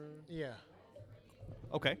say or. Yeah.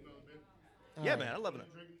 Okay. All Yeah, right. man, I love it.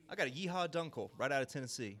 I got a Yeehaw Dunkel right out of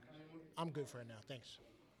Tennessee. I'm good for it now. Thanks.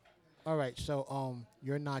 All right. So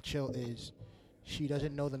your not chill is she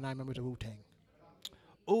doesn't know the 9 members of Wu-Tang.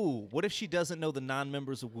 Ooh, what if she doesn't know the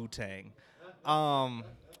non-members of Wu-Tang?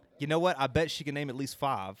 You know what? I bet she can name at least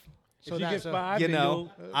 5. If she gets 5, You then know,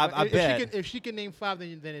 you'll- I bet. If she can name 5,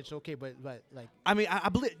 then it's okay. But like I mean, I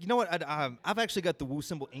believe. You know what? I've actually got the Wu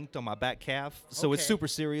symbol inked on my back calf, so it's Okay. super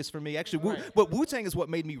serious for me. Actually, Right. but Wu-Tang is what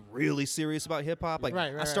made me really serious about hip hop. Like,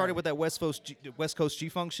 Right, I right, started right. with that West Coast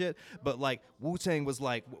G-Funk shit, but like Wu-Tang was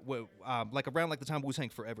like around like the time Wu-Tang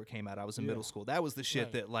Forever came out. I was in middle school. That was the shit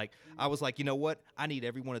Right. that like I was like, you know what? I need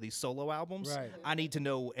every one of these solo albums. Right. I need to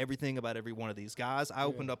know everything about every one of these guys. I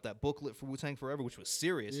opened up that booklet for Wu-Tang Forever, which was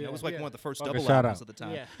serious. You know, it was like Yeah. one of the first Fucking double shout albums out. at the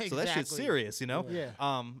time. Yeah, So that shit's exactly. serious, you know.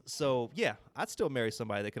 Yeah. So yeah, I'd still marry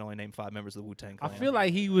somebody that can only name 5 members of the Wu-Tang I Clan. feel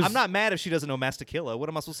like he was. I'm not mad if she doesn't know Master Killa. What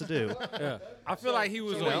am I supposed to do? Yeah. I feel like he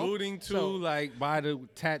was so wait. alluding to, So- like, by the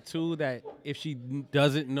tattoo that if she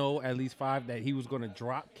doesn't know at least 5, that he was going to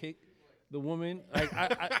drop kick the woman. Like,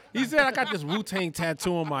 he said, I got this Wu-Tang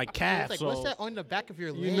tattoo on my calf, it's like so what's that on the back of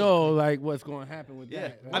your leg? you know, like, what's going to happen with Yeah.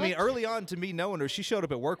 that. I mean, early on, to me knowing her, she showed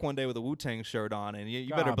up at work one day with a Wu-Tang shirt on, and you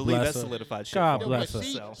God better believe bless that's her. solidified shit. God for Yo, her. bless but her.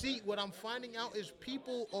 see, So- see, what I'm finding out is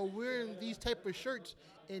people are wearing these type of shirts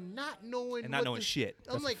and not knowing And not what knowing this- shit.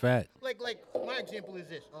 I'm That's a like, fact. like my example is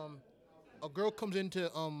this. A girl comes into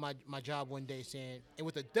my job one day saying, and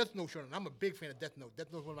with a Death Note shirt on. I'm a big fan of Death Note. Death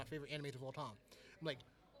Note is one of my favorite animes of all time. I'm like,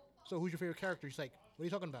 so who's your favorite character? She's like, what are you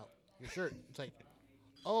talking about? Your shirt. It's like,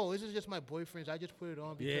 oh, this is just my boyfriend's. I just put it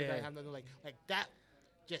on because Yeah. I have nothing like that.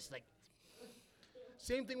 Just like.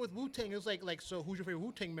 Same thing with Wu-Tang. It was like, so who's your favorite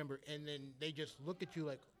Wu-Tang member? And then they just look at you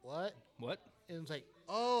like, what? What? And it's like,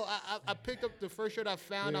 oh, I picked up the first shirt I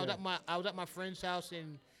found. Yeah. I was at my friend's house,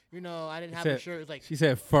 and I didn't have a shirt. It was like, She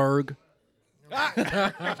said Ferg.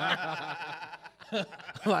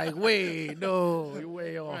 Like, wait, no, you're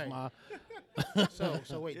way off, Right. ma.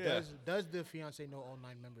 so wait, does the fiance know all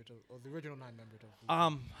 9 members or the original 9 members of?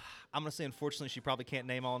 I'm gonna say, unfortunately, she probably can't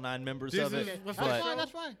name all 9 members This of it. is- That's but- fine.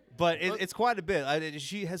 That's fine. But it's quite a bit.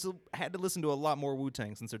 She has had to listen to a lot more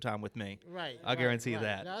Wu-Tang since her time with me. Right. I guarantee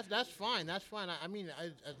right. that. That's fine. That's fine. I mean,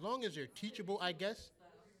 as long as they're teachable, I guess.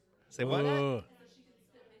 Say what? Ugh.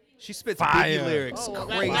 She spits Fire. Biggie lyrics Oh, well,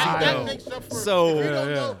 crazy that though. makes up for. So- if you don't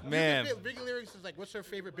Yeah, know, yeah. Man. Big lyrics is like, what's her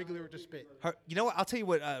favorite big lyric to spit? You know what? I'll tell you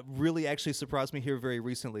what really actually surprised me here very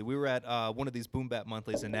recently. We were at one of these boom bap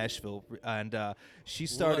monthlies in Nashville, and she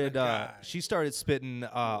started guy. spitting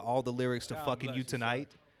all the lyrics to God "Fucking bless You you, sir.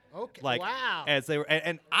 Tonight." Okay. Like wow. as they were,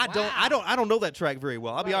 and I don't know that track very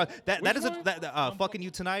well. I'll be honest. That Which is one? "Fucking You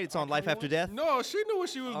Tonight." It's on Life After Death. No, she knew what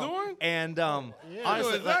she was doing. And Yeah. honestly, I know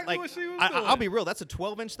exactly what she was I'll doing. be real. That's a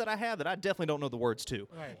 12-inch that I have that I definitely don't know the words to.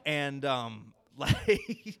 Right. And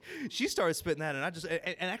like she started spitting that, and I just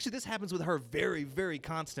and actually this happens with her very, very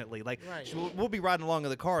constantly. Like Right. we'll be riding along in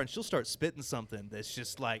the car, and she'll start spitting something that's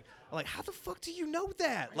just like how the fuck do you know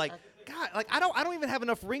that? Like God, like I don't even have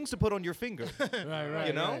enough rings to put on your finger. Right,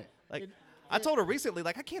 You know, right. like. I told her recently,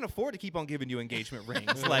 like, I can't afford to keep on giving you engagement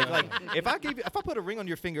rings. like, if I put a ring on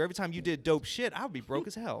your finger every time you did dope shit, I would be broke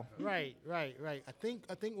as hell. Right. I think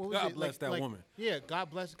what was God it? bless that woman. Yeah, God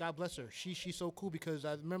bless her. She's so cool because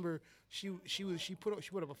I remember she put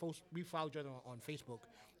up a post. We followed each other on Facebook.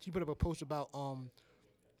 She put up a post about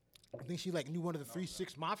I think she like knew one of the 3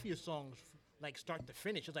 6 Mafia songs like start to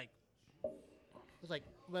finish. It's like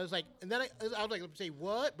But it's like, and then I was like, say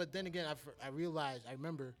what? But then again, I realized, I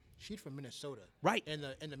remember she's from Minnesota, Right. And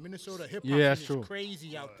the Minnesota hip hop Yeah, that's is true.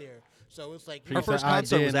 crazy out there. So it's like Her first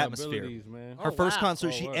concert was Atmosphere. Man. Her first wow.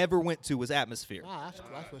 concert she ever went to was Atmosphere. Wow, that's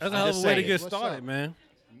That's a I'm hell of just a way to saying. get What's started, up? man.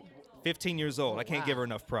 15 years old. I can't give her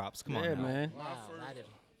enough props. Come on Yeah, now. man. Wow, My that is.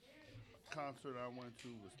 concert I went to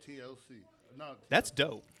was TLC. No, That's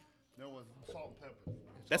dope. there was Salt and Pepper.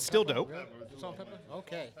 That's still dope. Really? Salt and Pepper?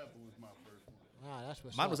 Okay. Pepper was my first one. Wow, that's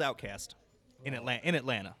what's Mine up. was Outkast in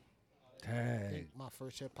Atlanta. I Dang. think my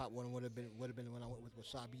first hip hop one would have been when I went with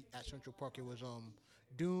Wasabi at Central Park. It was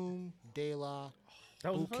Doom, De La,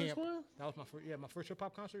 That was Boot the first Camp. one? That was my first hip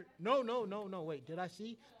hop concert. No. Wait, did I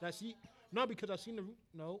see? No, because I seen the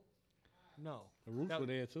no. The Roots were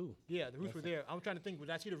there too. Yeah, the Roots were there. I'm trying to think. Did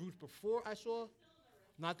I see the Roots before I saw?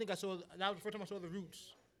 No, I think I saw. That was the first time I saw the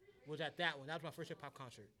Roots. Was at that one. That was my first hip hop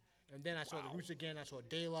concert. And then I saw the Roots again. I saw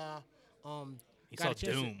De La. You got saw a chance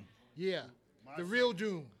to- Doom. Yeah, the real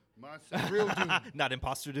Doom. My The second real Doom. Not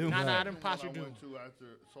Imposter Doom. Not one Imposter I Doom. went to after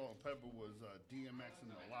Salt and Pepper was DMX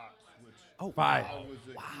and the Lox, which Oh, Fire. I was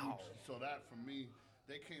a huge. So that for me,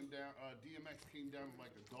 they came down. DMX came down in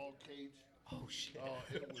like a dog cage. Oh shit.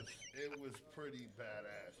 It was pretty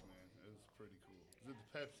badass, man. It was pretty cool. It was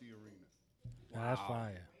at the Pepsi Arena. Nah, that's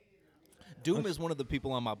fire. Doom is one of the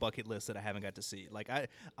people on my bucket list that I haven't got to see. Like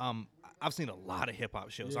I've seen a lot of hip hop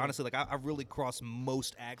shows. Honestly, like I've really crossed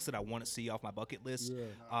most acts that I want to see off my bucket list.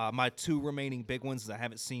 My two remaining big ones is I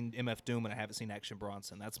haven't seen MF Doom and I haven't seen Action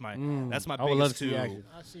Bronson. That's my I would love biggest to see two. Action.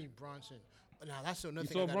 I see Bronson. Now that's another You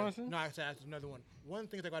thing. saw I gotta, Bronson? No, I said that's another one. One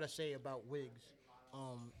thing I gotta say about Wigs,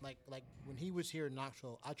 like when he was here in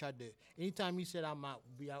Knoxville, I tried to. Anytime he said I might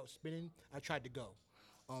be out spinning, I tried to go.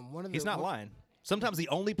 One of the He's not one- lying. Sometimes the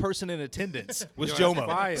only person in attendance was Yo, that's Jomo.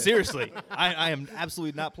 fire. Seriously, I am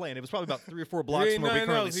absolutely not playing. It was probably about 3 or 4 blocks from where we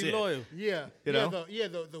currently sit. loyal. Yeah, You yeah,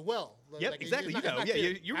 know? the well. Yep, Like, exactly. it's You not- know, it's not yeah,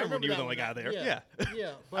 there. you I remember when you were that the only one. guy there. Yeah, yeah.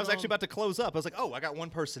 I But, was actually about to close up. I was like, oh, I got one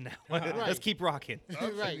person now. Let's Right. keep rocking.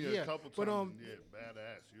 I've Right, seen you yeah. a couple times. But, and yeah,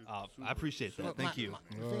 badass. You're super. I appreciate that. But Thank you.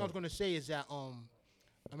 the thing I was gonna say is that I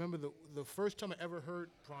remember the first time I ever heard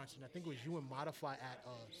Bronson. I think it was you and Modify at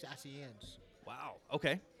Sassy Ann's. Wow.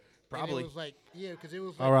 Okay. And Probably. it was like, yeah, because it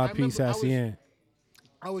was like, I R.I.P. remember Sassy Ann.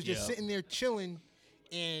 I was just Yeah. sitting there chilling,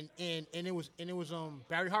 and it was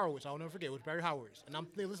Barry Horowitz. I'll never forget. It was Barry Horowitz, and I'm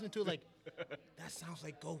listening to it like, that sounds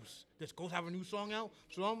like Ghost. Does Ghost have a new song out?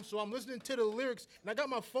 So I'm listening to the lyrics, and I got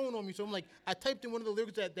my phone on me, so I'm like, I typed in one of the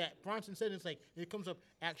lyrics that Bronson said, and it's like, it comes up,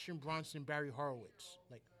 Action Bronson, Barry Horowitz.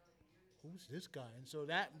 Like, who's this guy? And so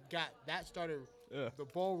that started the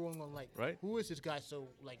ball rolling on like, Right. who is this guy? So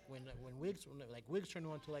like when Wigs turned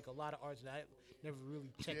on to like a lot of artists that I never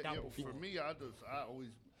really checked out before. For me, I always,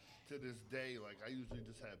 to this day, like I usually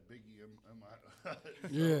just have Biggie in my. So,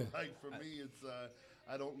 Yeah. Like for me, it's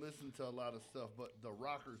I don't listen to a lot of stuff, but the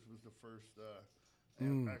Rockers was the first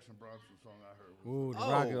Action Bronson song I heard. Ooh, the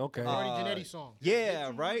Oh, Rocket. Okay. Marty Jannetty song.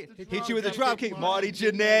 Yeah, right. Hit Hit you you with the with the drop drop kick, kick, Marty Marty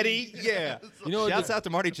Jannetty. Yeah. You know what Shouts the- out to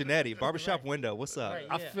Marty Jannetty, Barbershop Window. What's up? Right.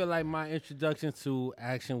 I Yeah. feel like my introduction to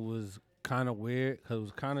Action was kind of weird because it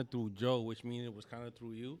was kind of through Joe, which means it was kind of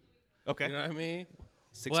through you. Okay. You know what I mean?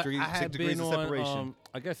 Six But degrees, I had 6 degrees been of on, separation.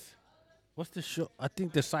 I guess, what's the show? I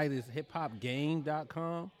think the site is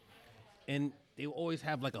hiphopgame.com. And they always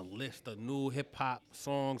have like a list of new hip hop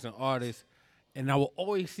songs and artists. And I will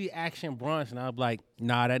always see Action Bronson. I'll be like,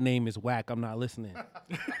 nah, that name is whack. I'm not listening.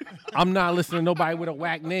 I'm not listening to nobody with a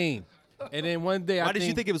whack name. And then one day Why did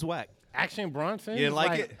you think it was whack? Action Bronson? You didn't is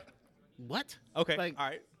like it? What? Okay. Like, All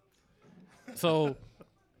right. So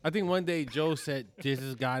I think one day Joe said, there's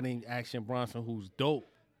this guy named Action Bronson who's dope.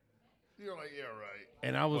 You're like, yeah, right.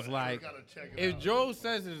 And I was like, gotta check it if out. Joe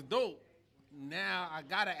says it's dope, now I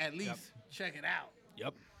gotta at least check it out.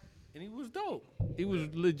 Yep. And he was dope. He was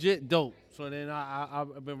legit dope. So then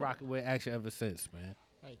I've been rocking with Action ever since, man.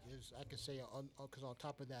 Right, I could say, because on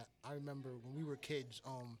top of that, I remember when we were kids,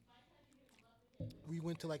 we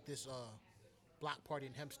went to like this block party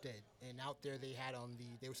in Hempstead, and out there they had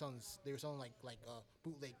they were selling like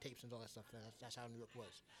bootleg tapes and all that stuff. That's how New York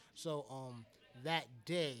was. So that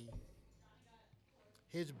day,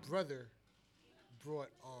 his brother bought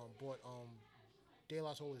De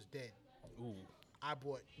La Soul is Dead. Ooh. I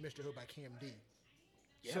bought Mr. Hood by KMD.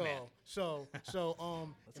 Yeah, so, man.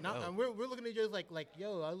 and we're looking at each other like,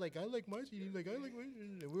 yo, I like my CD, like I like my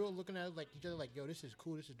CD. And we were looking at it like each other like, yo, this is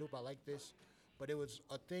cool, this is dope, I like this. But it was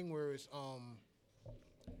a thing where it's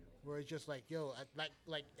just like, yo,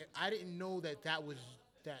 I didn't know that was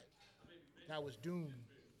Doom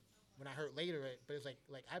when I heard later it, but it's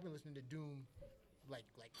like I've been listening to Doom like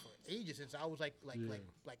for ages since I was like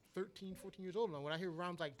 13, 14 years old. And when I hear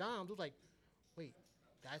rhymes like Doms, it was like, wait,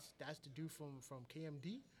 that's the dude from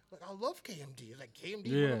KMD. Like I love KMD. It's like KMD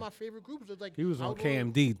is one of my favorite groups. It's like He was on I'll go-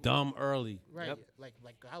 KMD dumb early. Right. Yep. Like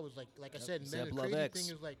I was like I said, man, Zeb the Love crazy X.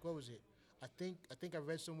 thing is like what was it? I think I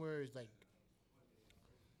read somewhere is like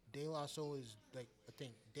De La Soul is like I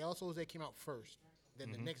think De La Soul's Day came out first.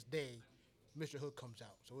 Then the next day, Mr. Hood comes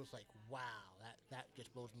out. So it's like wow, that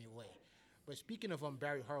just blows me away. But speaking of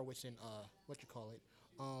Barry Horowitz and what you call it,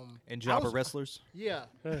 And I Jobber was- Wrestlers. Yeah.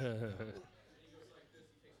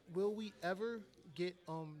 Will we ever get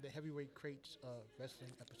the heavyweight crates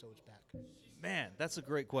wrestling episodes back? Man, that's a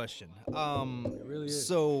great question. really is.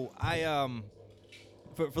 So I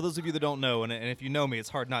for those of you that don't know, and if you know me, it's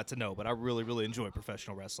hard not to know, but I really, really enjoy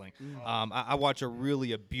professional wrestling. I watch a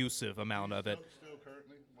really abusive amount of it. Still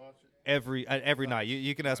currently watch it. Every night.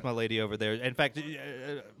 You can ask my lady over there. In fact,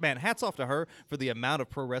 man, hats off to her for the amount of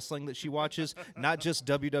pro wrestling that she watches. Not just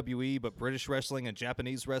WWE, but British wrestling and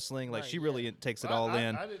Japanese wrestling. Like she really takes it all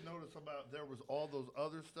in. I didn't notice about there was all those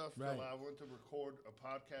other stuff Right. till I went to record a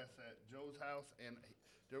podcast at Joe's house, and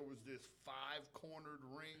there was this 5-cornered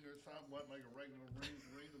ring or something. Wasn't like a regular ring.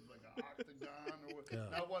 The ring was like an octagon or what.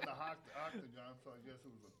 That wasn't a octagon, so I guess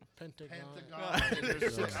it was a Pentagon. pentagon. And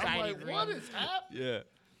there's I'm like, Six-sided what ring. is happening? Yeah.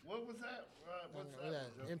 What was that? What's What is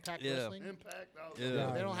that? that? Impact Yeah. Wrestling. Impact.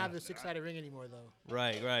 Yeah. They don't have the 6-sided ring anymore though.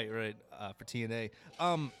 Right. For TNA.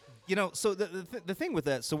 So the thing with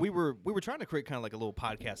that, so we were trying to create kind of like a little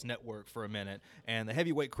podcast network for a minute, and the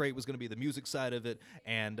heavyweight crate was going to be the music side of it,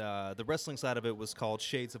 and the wrestling side of it was called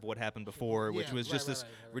Shades of What Happened Before, which Yeah, was just this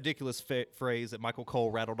right. ridiculous phrase that Michael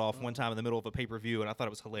Cole rattled off one time in the middle of a pay-per-view, and I thought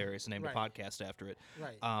it was hilarious, and named a Right. podcast after it.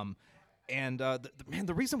 Right.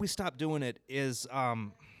 The reason we stopped doing it is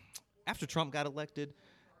after Trump got elected,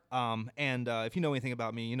 if you know anything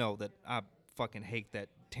about me, you know that I fucking hate that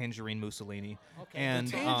Tangerine Mussolini. Okay. And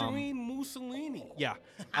Tangerine Mussolini. yeah,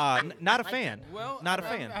 not a fan. Well, not a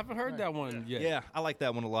I fan. haven't heard that one yet. Yeah, I like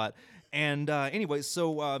that one a lot. And anyway,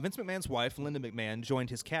 so Vince McMahon's wife, Linda McMahon, joined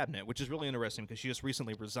his cabinet, which is really interesting because she just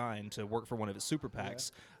recently resigned to work for one of his super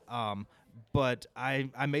PACs. But I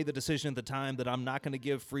made the decision at the time that I'm not going to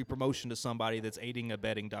give free promotion to somebody that's aiding and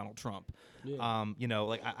abetting Donald Trump.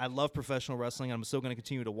 I love professional wrestling. I'm still going to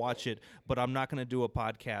continue to watch it, but I'm not going to do a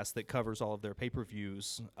podcast that covers all of their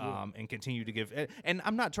pay-per-views and continue to give. And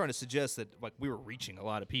I'm not trying to suggest that like we were reaching a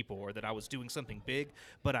lot of people or that I was doing something big,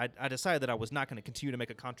 but I decided that I was not going to continue to make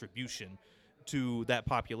a contribution to that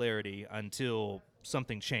popularity until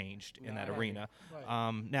something changed in that arena.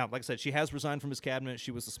 Right. Now, like I said, she has resigned from his cabinet.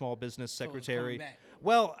 She was the small business secretary. back.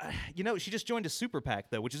 Well, she just joined a super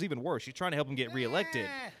PAC though, which is even worse. She's trying to help him get reelected.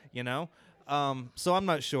 So I'm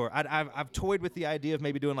not sure. I've toyed with the idea of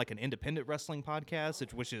maybe doing like an independent wrestling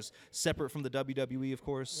podcast, which is separate from the WWE, of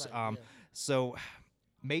course. Right, So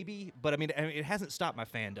maybe, but I mean, it hasn't stopped my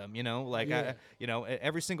fandom.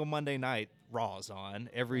 Every single Monday night, Raw's on.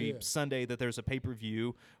 Every Sunday that there's a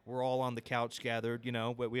pay-per-view, we're all on the couch gathered.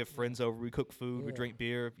 We have friends over. We cook food. We drink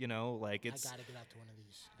beer. It's I gotta get out to one of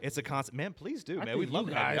these. it's a constant. Man, please do, I man. think We'd love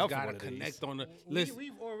you to have you guys out for gotta one of these. connect on the list.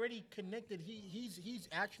 We've already connected. He's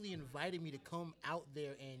actually invited me to come out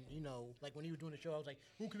there and like when he was doing the show, I was like,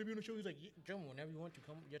 "Who can I be on the show?" He's like, "Joe, whenever you want to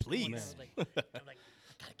come, just come on down." Please. I was like,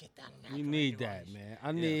 I gotta get down. there You for need the that,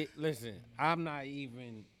 artists. man. Listen, I'm not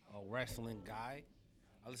even a wrestling guy.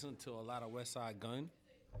 I listen to a lot of West Side Gun.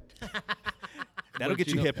 That'll get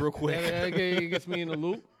you hip real quick. It gets me in the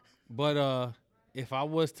loop. But if I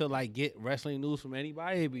was to like get wrestling news from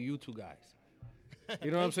anybody, it'd be you two guys.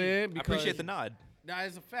 You know what I'm saying? I appreciate the nod. That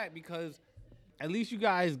is a fact because at least you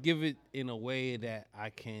guys give it in a way that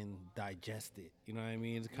I can digest it. You know what I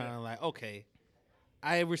mean? It's kind of like, okay,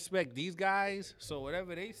 I respect these guys, so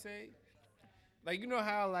whatever they say, like you know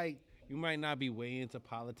how like you might not be way into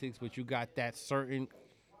politics, but you got that certain,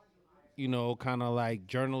 kind of like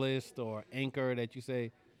journalist or anchor that you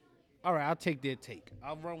say, all right, I'll take their take.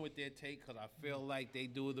 I'll run with their take because I feel like they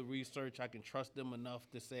do the research. I can trust them enough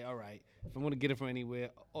to say, all right, if I'm going to get it from anywhere,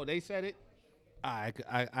 oh, they said it, I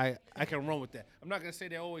can run with that. I'm not going to say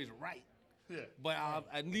they're always right, but I'll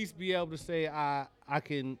at least be able to say I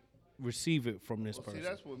can receive it from this person. See,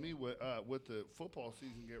 that's what me with the football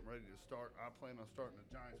season getting ready to start. I plan on starting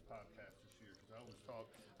a Giants podcast this year because I was talking.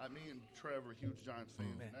 Me and Trevor, huge Giants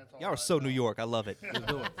fans. And that's all Y'all are so New York. I love it. Let's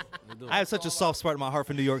do it. Let's do it. I have such a soft spot in my heart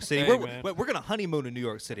for New York City. Hey, we're man. we're going to honeymoon in New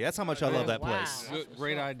York City. That's how much I love that Wow. place. Good,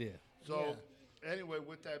 great idea. So, anyway,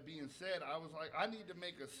 with that being said, I was like, I need to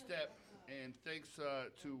make a step, and thanks to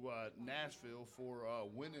Nashville for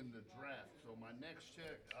winning the draft. So my next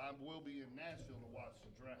check, I will be in Nashville to watch the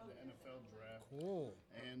draft, the NFL draft. Cool.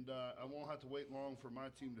 And I won't have to wait long for my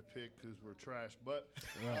team to pick because we're trash. But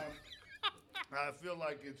I feel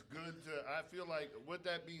like it's good to. I feel like, with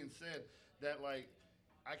that being said, that like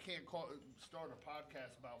I can't start a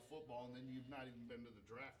podcast about football and then you've not even been to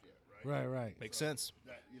the draft yet, right? Right. Makes sense.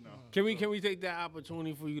 That, Can we take that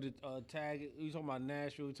opportunity for you to tag it? You talking about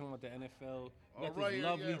Nashville? You talking about the NFL? You got this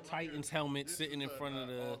lovely Titans helmet sitting in front of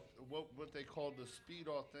the what they call the Speed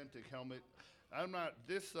Authentic helmet. I'm not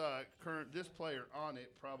this player on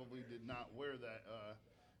it probably did not wear that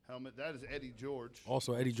helmet. That is Eddie George.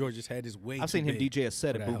 Also, Eddie George just had his way. I've seen him big DJ a set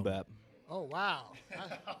at for that Boom helmet. Bap. Oh wow!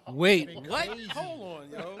 Wait, Been what? crazy. Hold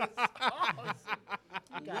on, yo.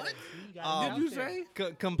 What? Did you say?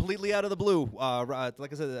 Completely out of the blue.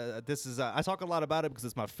 Like I said, this is I talk a lot about it because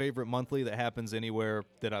it's my favorite monthly that happens anywhere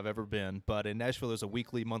that I've ever been. But in Nashville, there's a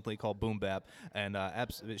weekly monthly called Boom Bap, and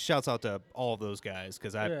shouts out to all of those guys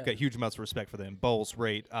because I've got huge amounts of respect for them. Bowles,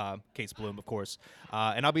 Rate, Case Bloom, of course,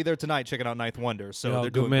 and I'll be there tonight checking out Ninth Wonder. So they're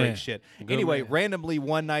doing great shit. Anyway, randomly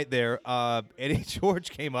one night there, Eddie George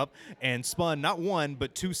came up and spun not one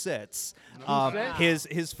but two sets.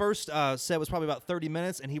 His first set was probably about 30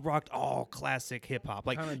 minutes, and he rocked all classic hip hop,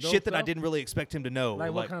 like Kinda shit that I stuff? didn't really expect him to know.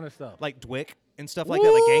 Like what kind of stuff? Like Dwick and stuff like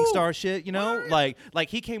that, like Gangstar shit, you know? Like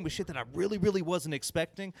he came with shit that I really wasn't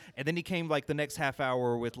expecting, and then he came like the next half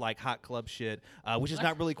hour with like hot club shit, which is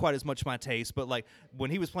not really quite as much my taste, but like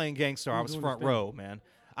when he was playing Gangstar, I was front row, man.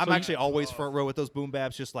 I'm actually always front row with those boom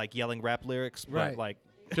baps, just like yelling rap lyrics, but Right. like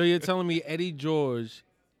So you're telling me Eddie George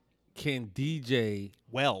can DJ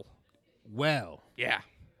well. Yeah.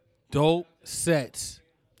 dope sets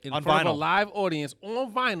in On front of vinyl. a live audience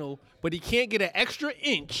on vinyl, but he can't get an extra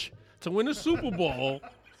inch to win a Super Bowl.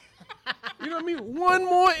 You know what I mean? One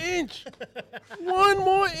more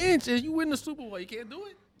inch, and you win the Super Bowl. You can't do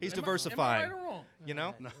it. He's Am I diversifying. right or wrong? You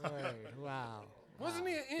know? Right. Wow. Wasn't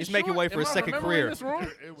he an inch He's making short? way for Am his I second remembering career. this wrong?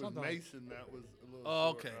 It was Mason that was a little.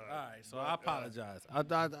 Oh, short, okay. All right. So I apologize. I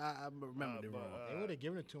remembered it wrong. They would have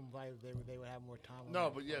given it to him if they would have more time. on No,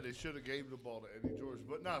 it. but yeah, they should have gave the ball to Eddie George.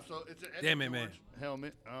 But no, so it's an Eddie Damn it, George man.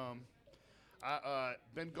 helmet. I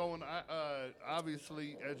been going.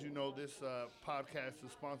 Obviously, as you know, this podcast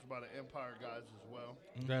is sponsored by the Empire guys as well.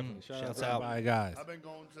 Definitely. Shouts Shout out. out to guys. I've been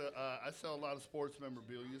going to. I sell a lot of sports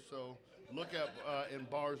memorabilia, so look at in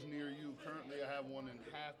bars near you. Currently, I have one in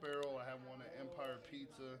Half Barrel. I have one at Empire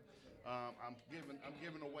Pizza. I'm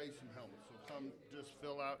giving away some helmets. So come just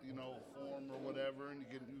fill out, a form or whatever, and you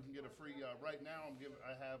can get a free. Right now,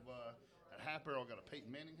 I have at Half Barrel. I got a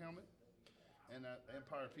Peyton Manning helmet. And at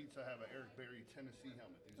Empire Pizza, I have an Eric Berry Tennessee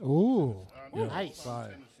helmet. Ooh, Nice.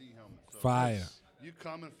 nice. Tennessee helmet. So Fire. You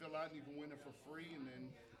come and fill out, and you can win it for free. And then,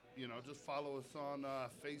 just follow us on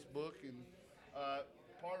Facebook. And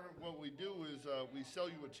part of what we do is we sell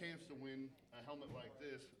you a chance to win a helmet like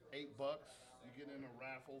this, $8. You get in a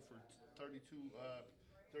raffle for 32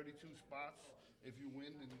 spots. If you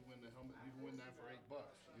win, then you win the helmet. You can win that for $8.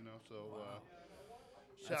 So.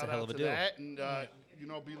 That's a Shout hell out of a to deal. that, and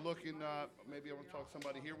be looking. Maybe I'm gonna talk to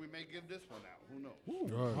somebody here. We may give this one out. Who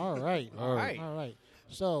knows? All right.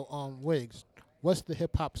 So, Wigs, what's the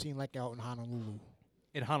hip hop scene like out in Honolulu?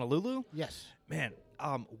 In Honolulu? Yes. Man,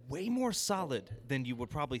 way more solid than you would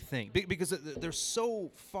probably think because they're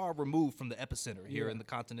so far removed from the epicenter here in the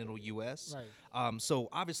continental U.S. Right. So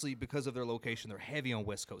obviously, because of their location, they're heavy on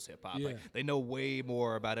West Coast hip hop. Yeah. Like, they know way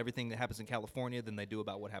more about everything that happens in California than they do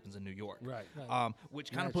about what happens in New York. Right.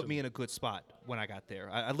 Which kind of put me in a good spot when I got there.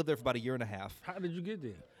 I lived there for about a year and a half. How did you get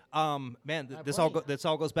there? Man, this all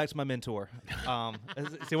goes back to my mentor.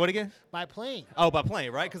 Say what again? By plane. Oh, by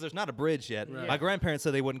plane, right? Because there's not a bridge yet. Right. My grandparents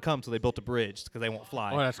said they wouldn't come till they built a bridge because they won't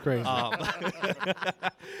fly. Oh, that's crazy.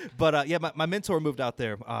 But my mentor moved out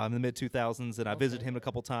there in the mid 2000s, and I visited him a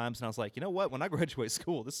couple times, and I was like, you know what? When I graduate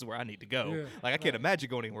school, this is where I need to go. Yeah. Like I can't imagine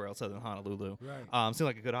going anywhere else other than Honolulu. Right. Seemed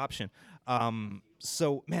like a good option.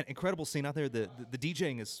 So man, incredible scene out there. The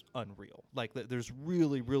DJing is unreal. Like there's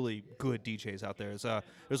really good DJs out there.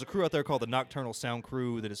 There's a crew out there called the Nocturnal Sound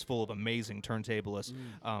Crew that is full of amazing turntablists.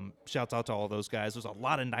 Shouts out to all those guys. There's a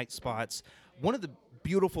lot of night spots. One of the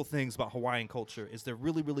beautiful things about Hawaiian culture is they're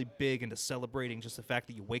really big into celebrating just the fact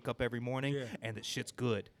that you wake up every morning and that shit's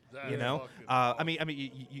good. That You know, fucking I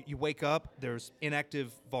mean, you wake up. There's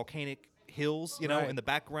inactive volcanic hills, Right. in the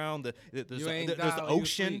background. There's You the ain't there's the die when you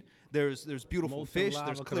ocean. sleep. There's beautiful Molten fish. lava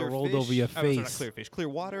There's coulda clear rolled fish. over your Sorry, not face. clear fish, clear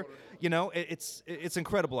water. It's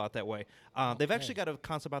incredible out that way. They've actually got a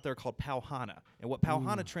concept out there called Pauhana, and what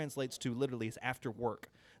Pauhana translates to literally is after work.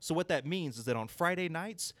 So what that means is that on Friday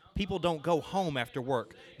nights, people don't go home after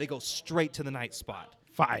work; they go straight to the night spot.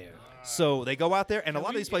 Fire. So they go out there, and a lot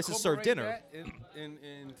of we these places serve incorporate dinner. that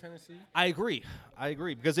in Tennessee? I agree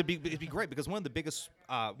because it'd be great because one of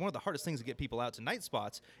the hardest things to get people out to night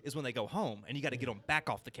spots is when they go home and you got to get them back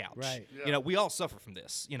off the couch. Right. Yeah. You know, we all suffer from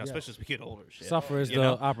this. You know, especially as we get older. Shit. Suffer is You the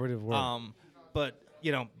know? operative word. But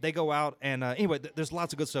you know, they go out and anyway, there's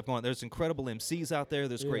lots of good stuff going on. There's incredible MCs out there.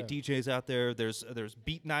 There's great DJs out there. There's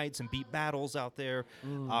beat nights and beat battles out there.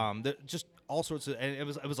 Just all sorts of, and it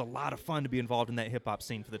was a lot of fun to be involved in that hip hop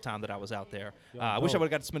scene for the time that I was out there. I wish I would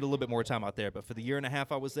have got to spend a little bit more time out there, but for the year and a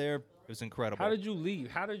half I was there, it was incredible. How did you leave?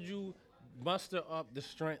 How did you muster up the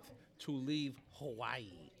strength to leave Hawaii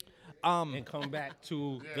and come back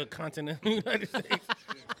to the continental United States?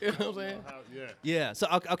 You know what I'm saying? Yeah, so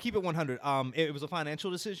I'll keep it 100. It was a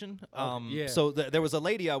financial decision. yeah. So there was a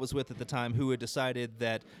lady I was with at the time who had decided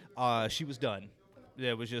that she was done.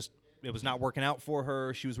 It was not working out for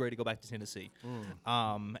her. She was ready to go back to Tennessee.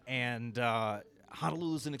 And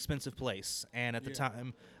Honolulu's an expensive place. And at the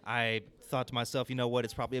time, I thought to myself, you know what?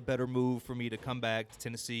 It's probably a better move for me to come back to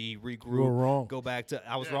Tennessee, regroup, You were wrong. go back to.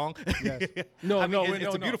 I was wrong. Yes.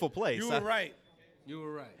 It's a beautiful place. You were right. You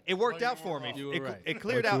were right. It worked out for me. You were right. It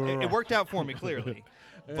cleared But out. you were It right. worked out for me clearly.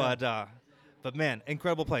 But man,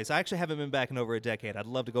 incredible place. I actually haven't been back in over a decade. I'd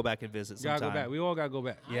love to go back and visit sometime. Gotta go back. We all gotta go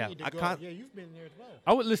back. Yeah, I need to I go. can't- Yeah, you've been there as well.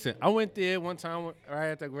 I went there one time right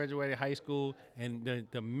after I graduated high school, and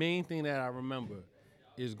the main thing that I remember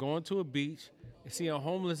is going to a beach and seeing a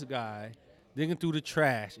homeless guy digging through the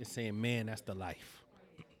trash and saying, "Man, that's the life."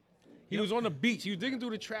 He was on the beach. He was digging through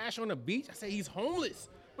the trash on the beach. I said, he's homeless,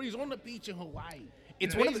 but he's on the beach in Hawaii.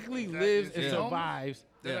 It's He one of the- basically That lives is and his home? survives.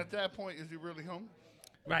 Then at that point, is he really home?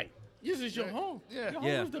 Right. This is your home. Yeah. Your home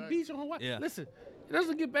Yeah. is the beach in Hawaii. Yeah. Listen, it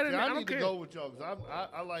doesn't get better Yeah, than that. I I need don't to care. go with y'all because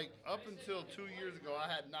I like up until 2 years ago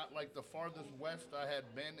I had not like the farthest west I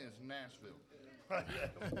had been is Nashville,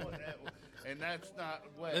 and that's not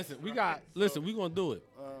west. Listen, we right? got. Listen, So, we gonna do it.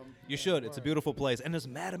 You should. It's a beautiful place, and there's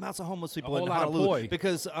mad amounts of homeless people whole in lot of Honolulu poi.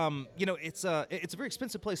 because you know it's a very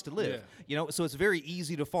expensive place to live. Yeah. You know, so it's very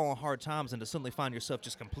easy to fall on hard times and to suddenly find yourself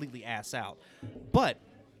just completely ass out. But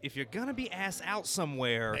if you're gonna be ass out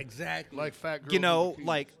somewhere, Exactly. like fat girls. you know, in bikinis.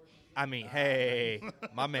 like. I mean, hey,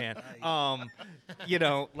 my man. You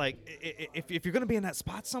know, like if you're gonna be in that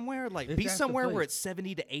spot somewhere, like be That's the somewhere where place. it's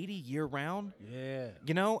 70 to 80 year round. Yeah.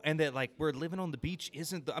 You know, and that like we're living on the beach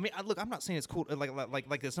isn't. I mean, look, I'm not saying it's cool.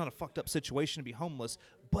 Like it's not a fucked up situation to be homeless.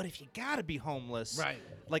 But if you gotta be homeless, Right.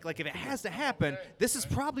 Like if it has to happen, this is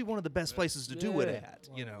probably one of the best places to do it Yeah. at.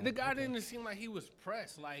 You know. And the guy didn't seem like he was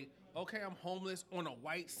pressed. Like, okay, I'm homeless on a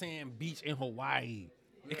white sand beach in Hawaii.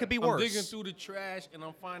 It could be I'm worse. digging through the trash and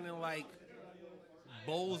I'm finding like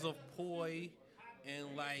bowls of poi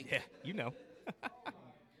and like Yeah, you know.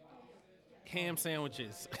 ham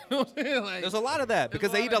sandwiches. You know what I'm saying? Like, There's a lot of that There's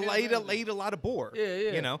because a they lot eat of they ham eat a lot of boar. yeah,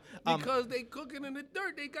 yeah. You know. because they cooking in the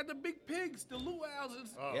dirt. They got the big pigs, the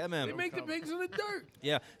luau's. Yeah, man. They make the pigs in the dirt.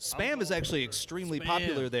 Yeah, Spam is actually extremely Spam.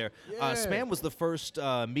 popular there. Yeah. Spam was the first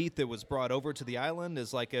meat that was brought over to the island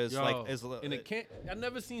as And it can't. I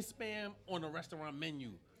never seen spam on a restaurant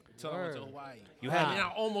menu until I went to Hawaii. You had- and I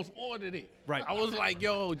almost ordered it. Right. I was like,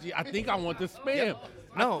 yo, gee, I think I want the spam.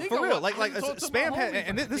 No, I think for I real. want- Like I talked to Spam my had- homies.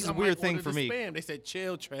 and I this think is I a weird might thing order for the me. Spam. They said,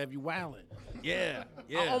 chill, Trev, you wildin'. Yeah, I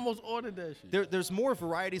yeah. almost ordered that shit. There's more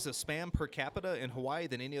varieties of Spam per capita in Hawaii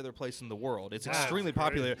than any other place in the world. It's extremely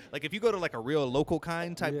popular. Like if you go to like a real local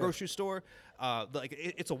kind type grocery store,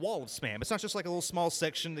 it's a wall of Spam. It's not just like a little small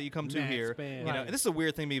section that you come to Mad here. Spam. You know, Right. and this is a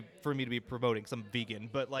weird thing for me to be promoting because I'm vegan,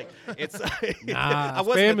 but like it's. Nah, I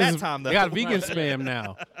wasn't spam at that is, time though. They got vegan spam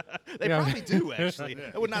now. They Yeah. probably do actually.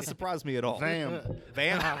 That would not surprise me at all. Damn.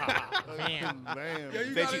 Van. Damn. Yo,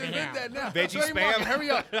 you Veggie- gotta invent that now. veggie Trademark spam. it, hurry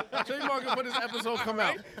up. Trademark it when this episode come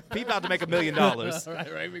out. People about to make $1 million.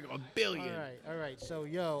 right, we go $1 billion. All right. So,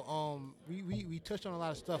 we touched on a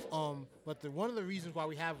lot of stuff. But one of the reasons why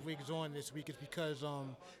we have Wigs on this week is because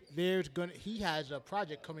he has a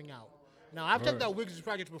project coming out. Now, I've checked out Wigs'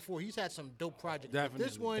 projects before. He's had some dope projects. But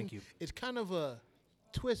this Definitely. one Thank you. is kind of a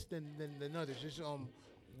twist than others. It's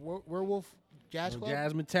Werewolf Jazz Club.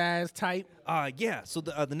 Jasmine Taz type. Yeah. So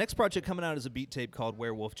the next project coming out is a beat tape called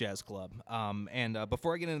Werewolf Jazz Club. And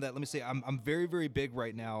before I get into that, let me say I'm very, very big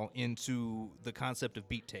right now into the concept of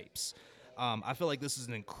beat tapes. I feel like this is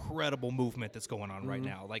an incredible movement that's going on right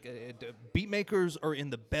now. Like, beat makers are in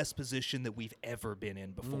the best position that we've ever been in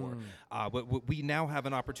before. But we now have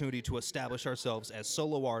an opportunity to establish ourselves as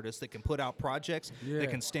solo artists that can put out projects that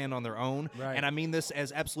can stand on their own. Right. And I mean this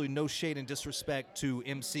as absolutely no shade and disrespect to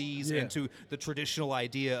MCs Yeah. and to the traditional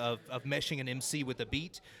idea of meshing an MC with a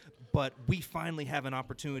beat. But we finally have an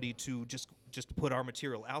opportunity to just just to put our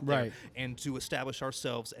material out there Right. and to establish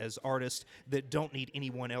ourselves as artists that don't need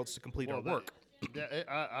anyone else to complete our work.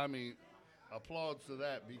 I mean, applause to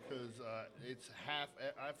that because it's half.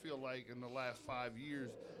 I feel like in the last 5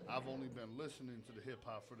 years, I've only been listening to the hip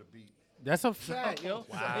hop for the beat. That's a fact, yo.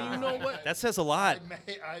 Wow. And you know what? That says a lot.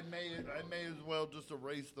 I may as well just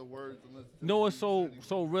erase the words and listen to You know what's the beat.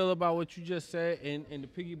 so real about what you just said, and to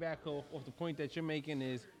piggyback off the point that you're making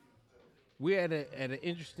is, we're at an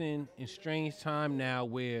interesting and strange time now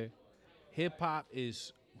where hip hop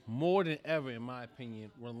is more than ever, in my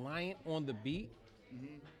opinion, reliant on the beat,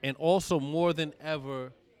 and also more than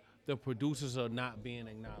ever, the producers are not being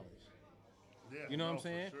acknowledged. Yeah, You know what I'm for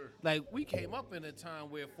saying? sure. Like, we came up in a time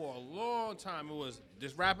where for a long time it was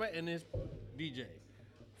this rapper and this DJ.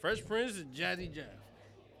 Fresh Prince is Jazzy Jeff.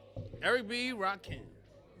 Eric B, Rakim.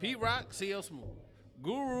 Pete Rock, CL Smooth.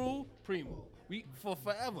 Guru, Primo. We for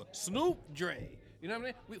forever. Snoop, Dre. You know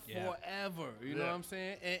what I mean? Forever. You know what I'm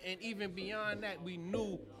saying? And even beyond that, we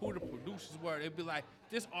knew who the producers were. They'd be like,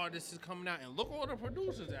 this artist is coming out, and look at all the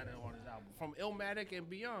producers that are on this album, from Illmatic and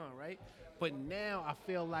beyond, right? But now I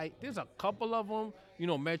feel like there's a couple of them, you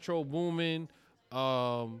know, Metro Boomin.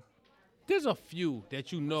 There's a few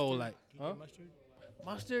that you know, like Mustard?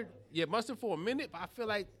 Mustard. Yeah, Mustard for a minute, but I feel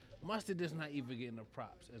like Mustard is not even getting the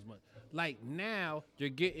props as much. Like now, you're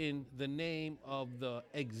getting the name of the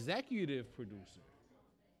executive producer,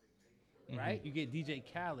 right? You get DJ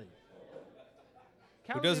Khaled.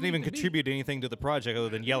 Who Khaled doesn't didn't even make the beat. contribute anything to the project other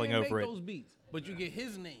than yelling He didn't over make it. those beats, but you get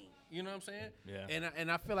his name. You know what I'm saying? Yeah. And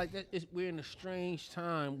I feel like we're in a strange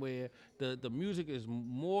time where the music is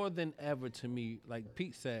more than ever, to me, like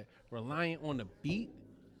Pete said, reliant on the beat,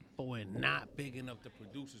 but we're not big enough the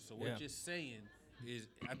producers. So what you're saying is,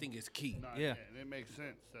 I think, is key. Nah, Yeah. And it makes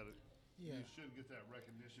sense that Yeah. you should get that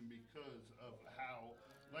recognition because of how,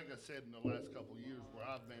 like I said, in the last couple of years, where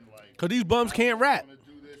I've been like, Cause these bums can't rap. I'm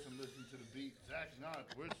gonna do this and listen to the beat. Zach's not.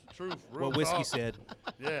 Where's the truth? Real What Whiskey talk. said.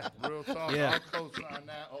 Yeah, real talk. Yeah. I'll co-sign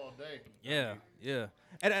that all day. Yeah, yeah.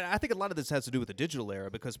 And I think a lot of this has to do with the digital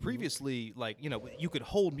era because previously, like, you know, you could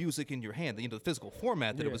hold music in your hand, you know, the physical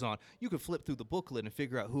format that it was on. You could flip through the booklet and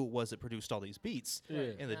figure out who it was that produced all these beats.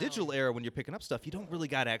 In the digital era, when you're picking up stuff, you don't really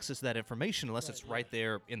got access to that information unless it's right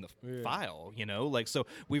there in the file, you know? Like, so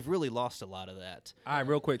we've really lost a lot of that. All right,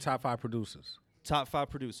 real quick, top 5 producers. Top 5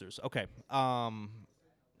 producers. Okay.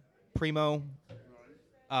 Primo.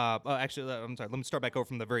 Actually, I'm sorry. Let me start back over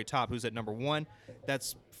from the very top. Who's at number 1?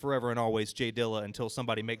 That's forever and always Jay Dilla until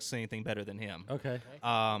somebody makes anything better than him. Okay.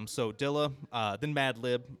 So Dilla, then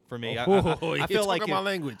Madlib for me. I you're feel like talking my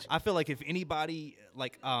language. I feel like if anybody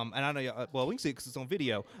and I know, well, we can see it because it's on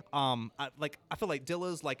video. I feel like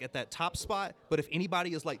Dilla's like at that top spot, but if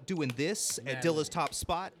anybody is like doing this at Dilla's top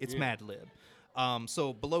spot, it's Madlib.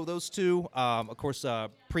 So below those two, of course,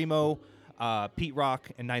 Primo, Pete Rock,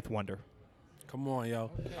 and Ninth Wonder. Come on, yo.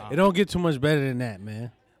 It don't get too much better than that,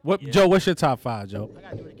 man. Joe, what's your top 5, Joe? I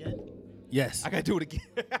gotta do it again. Yes. I gotta do it again.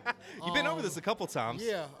 You've been over this a couple times.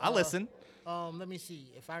 Yeah. I listen. Let me see.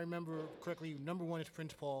 If I remember correctly, number 1 is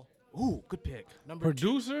Prince Paul. Ooh, good pick. Number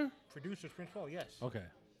Producer? 2, producer is Prince Paul. Yes. Okay.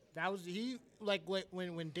 That was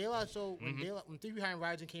when De La Soul when Three Behind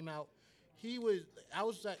Rising came out, he was. I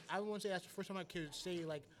was like, I want to say that's the first time I could say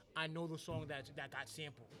like I know the song that got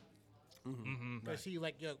sampled. Because he's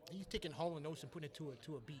taking Hall & Oates and putting it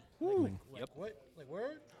to a beat. Like what? Like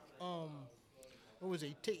word? What was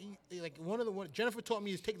it? Like Jennifer taught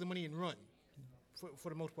me is take the money and run. For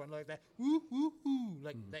the most part, like that. Woo woo woo.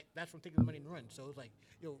 Like that's from taking the money and run. So it's like,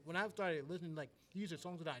 when I started listening, like these are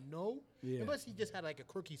songs that I know. Yeah. Unless he just had like a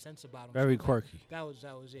quirky sense about him. Very So, quirky. That was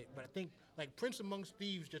it. But I think like Prince Amongst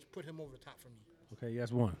Thieves just put him over the top for me. Okay,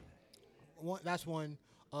 that's one. That's one.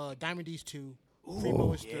 Diamond D's 2.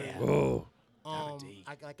 Primo is 3. Oh.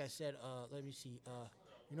 Like I said, let me see.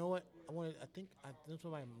 You know what? That's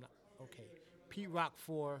why I'm not okay. Pete Rock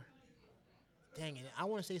 4. Dang it! I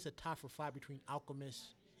want to say it's a top for 5 between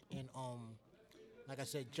Alchemist and like I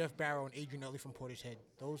said, Jeff Barrow and Adrian Utley from Portishead.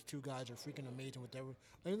 Those 2 guys are freaking amazing with their.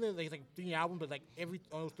 Like 3 albums, but like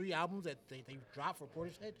all those 3 albums that they dropped for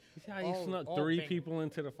Portishead. You see how you snuck 3 people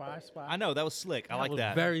into the 5 spot? I know that was slick. I like was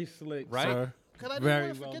that. Very slick, Right? sir. Because I Very didn't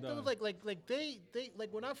want to well forget done. that was they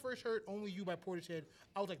like when I first heard Only You by Portishead,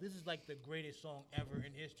 I was like, this is like the greatest song ever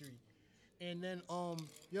in history. And then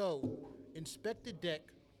Inspector Deck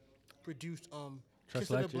produced Trust Kiss of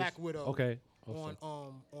the Lectures? Black Widow. Okay.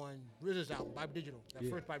 On RZA's album, Vibe Digital,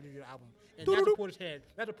 first Vibe Digital album, and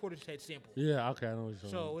that's a Portishead sample. Yeah, okay, I know what you're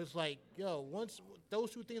saying. So it's like, once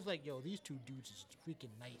those 2 things, like, these 2 dudes is freaking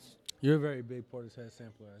nice. You're a very big Portishead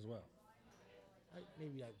sampler as well.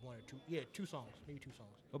 Maybe like 1 or 2, 2 songs, maybe 2 songs.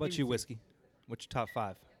 What about you, Whiskey? What's your top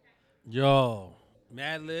 5? Yo,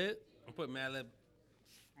 Madlib. I'm putting Madlib.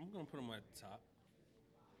 I'm gonna put him at the top.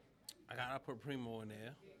 I gotta put Primo in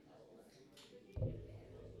there.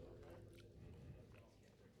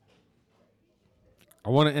 I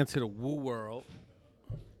want to enter the Wu world,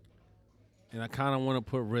 and I kind of want to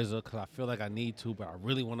put RZA because I feel like I need to, but I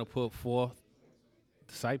really want to put Fourth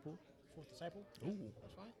Disciple. Fourth Disciple? Ooh,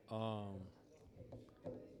 that's fine.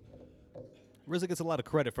 RZA gets a lot of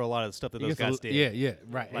credit for a lot of the stuff that those guys did. Yeah,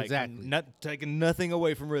 right, Like, exactly. Not taking nothing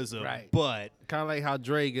away from RZA, Right. but Kind of like how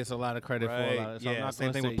Dre gets a lot of credit for a lot of. So I'm yeah, not same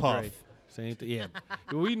gonna thing say with Puff. Dre. Same thing, yeah.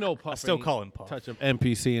 We know Puff. still ain't call him Puff. Touch of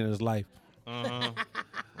NPC in his life,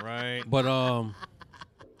 right. but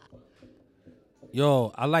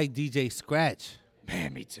yo, I like DJ Scratch.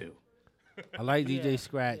 Man, me too. I like DJ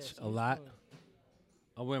Scratch a lot.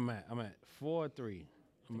 Oh, where am I? I'm at 4 or 3.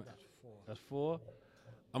 That's 4.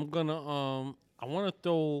 I'm gonna I want to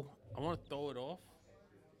throw it off.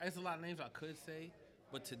 There's a lot of names I could say,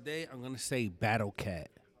 but today I'm gonna say Battle Cat.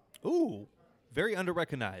 Ooh, very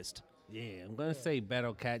underrecognized. Yeah, I'm gonna say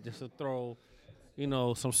Battle Cat just to throw,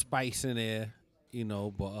 some spice in there,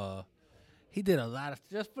 But he did a lot of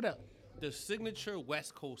just for the signature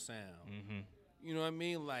West Coast sound. Mm-hmm. You know what I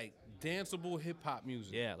mean? Like danceable hip hop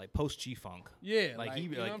music. Yeah, like post G-Funk. Yeah, like you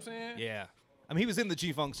know what I'm saying? Yeah. I mean, he was in the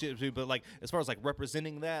G-Funk shit too, but like as far as like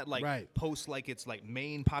representing that, like Right. post like its like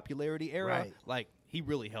main popularity era, Right. like he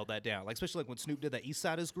really held that down. Like especially like when Snoop did that East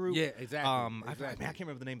Siders group. Yeah, exactly. I can't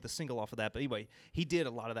remember the name of the single off of that, but anyway, he did a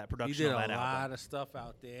lot of that production. He did on that a lot album. of stuff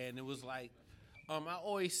out there, and it was like, I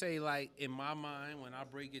always say like in my mind when I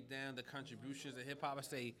break it down, the contributions of hip hop, I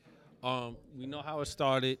say, we know how it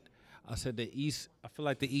started. I said the East. I feel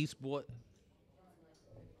like the East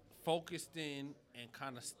focused in and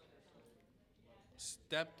kind of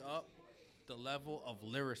stepped up the level of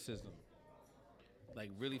lyricism,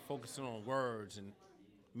 like really focusing on words and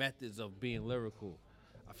methods of being lyrical.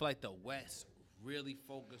 I feel like the West really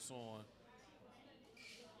focused on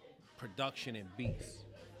production and beats.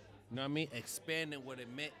 You know what I mean? Expanding what it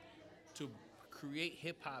meant to create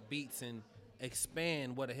hip-hop beats and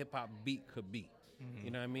expand what a hip-hop beat could be. Mm-hmm.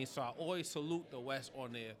 You know what I mean? So I always salute the West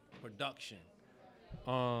on their production.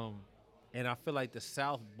 And I feel like the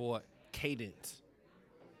South brought cadence.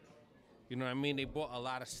 You know what I mean? They brought a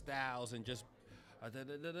lot of styles and just, you know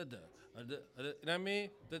what I mean?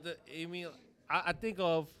 I think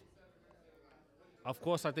of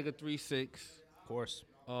course, I think of 3-6. Of course.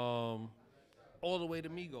 All the way to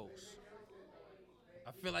Migos.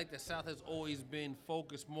 I feel like the South has always been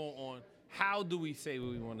focused more on how do we say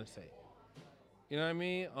what we want to say. You know what I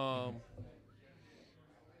mean?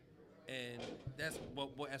 And that's but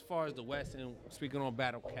as far as the West and speaking on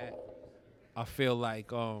Battle Cat, I feel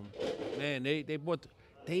like man,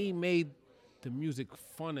 they made the music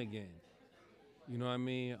fun again. You know what I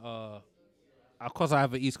mean? Of course, I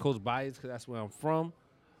have an East Coast bias because that's where I'm from.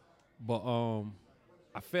 But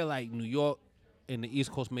I feel like New York and the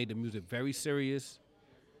East Coast made the music very serious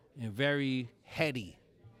and very heady.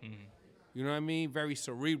 Mm-hmm. You know what I mean? Very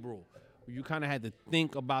cerebral. You kind of had to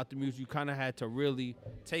think about the music. You kind of had to really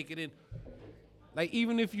take it in. Like,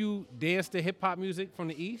 even if you dance to hip-hop music from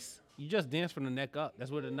the East, you just dance from the neck up.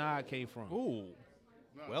 That's where the nod came from. Ooh.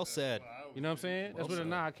 Well said. You know what I'm saying? That's where the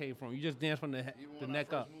nod came from. You just dance from the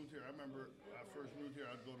neck up. Moved here, I remember I first moved here,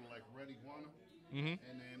 I'd go to like Red Iguana, and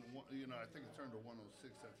then I think it turned to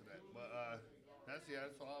 106 after that. But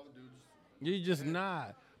that's all I would do. You just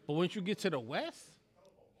nod. But once you get to the West,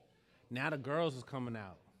 now the girls is coming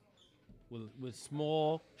out with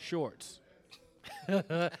small shorts,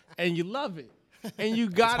 and you love it. And you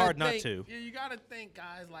gotta it's hard think, not to. Yeah, you gotta think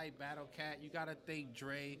guys like Battle Cat. You gotta think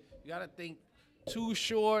Dre. You gotta think Too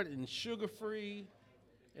Short and Sugar Free,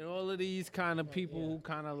 and all of these kind of people who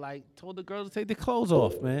kind of like told the girls to take their clothes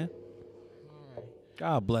off, man.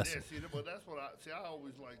 God bless Yeah, them. see, but that's what I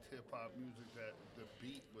always liked hip hop music. That the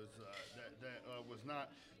beat was was not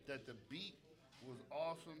that the beat was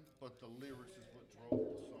awesome, but the lyrics is what drove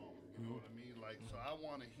the song. You know what I mean? Like, so I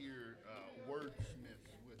want to hear wordsmiths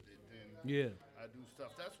with it. Then I do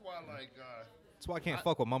stuff. That's why, like. That's why I can't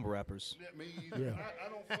fuck with mumble rappers. Me either. Yeah. I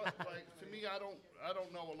don't fuck, like, to me, I don't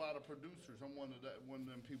know a lot of producers. I'm one of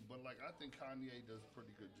them people, but like I think Kanye does a pretty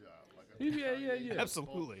good job. Like, I think Kanye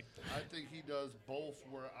Absolutely. I think he does both.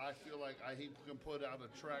 Where I feel like he can put out a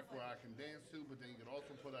track where I can dance to, but then he can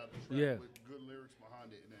also put out a track with good lyrics behind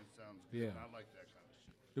it, and then it sounds good. And I like that kind of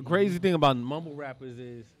shit. The crazy thing about mumble rappers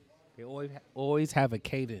is they always have a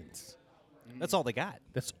cadence. That's all they got.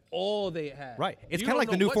 That's all they have. Right. It's You kind of don't like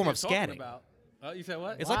the know new what form they're of talking scatting. about. You said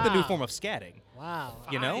what? It's like the new Wow. form of scatting. Wow.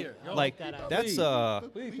 You know, Fire. Yo, like check that out.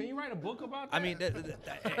 that's Please, can you write a book about that? I mean,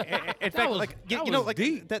 in fact, was- like that you know, was like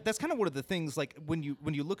deep. that's kind of one of the things. Like when you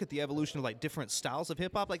look at the evolution of like different styles of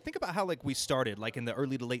hip hop, like think about how like we started like in the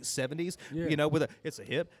early to late '70s. Yeah. You know, with it's a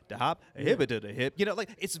hip, the hop, a hip, to the hip. You know, like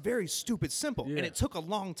it's very stupid simple, Yeah. and it took a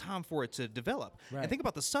long time for it to develop. Right. And think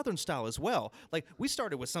about the Southern style as well. Like we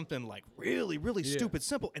started with something like really, really Yeah. stupid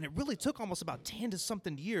simple, and it really took almost about 10 to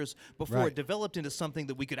something years before Right. it developed into something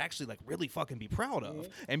that we could actually like really fucking be proud of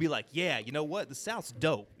and be like, yeah, you know what, the South's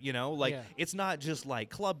dope. You know, like Yeah. it's not just like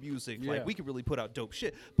club music. Yeah. Like we could really put out dope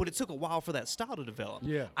shit, but it took a while for that style to develop.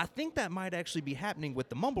 Yeah. I think that might actually be happening with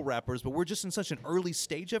the mumble rappers, but we're just in such an early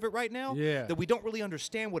stage of it right now Yeah. that we don't really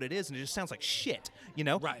understand what it is, and it just sounds like shit. You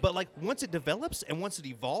know, Right. But like once it develops and once it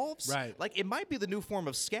evolves, Right. like it might be the new form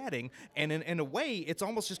of scatting, and in a way, it's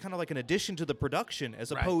almost just kind of like an addition to the production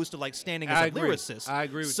as Right. opposed to like standing I as a agree. lyricist. I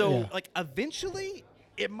agree with so you. Yeah. like eventually.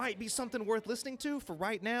 It might be something worth listening to. For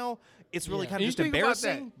right now, it's really Yeah. kind And of you just think about that.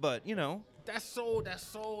 embarrassing. But you know, That's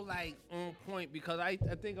so like on point because I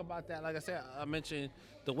think about that. Like I said, I mentioned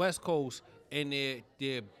the West Coast and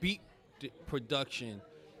their beat production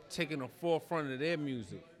taking the forefront of their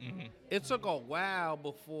music. Mm-hmm. It took a while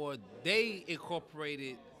before they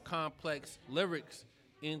incorporated complex lyrics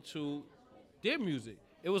into their music.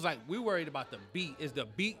 It was like we worried about the beat. Is the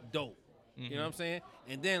beat dope? You know what I'm saying?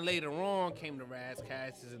 And then later on came the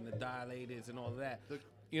Razzcasses and the Dilators and all of that.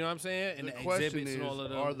 You know what I'm saying? And The the question exhibits is, and all of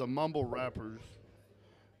them. are the mumble rappers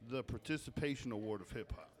the participation award of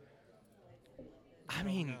hip hop? I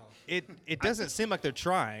mean, it doesn't seem like they're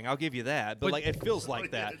trying. I'll give you that, but like it feels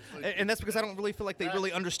like that, and that's because I don't really feel like they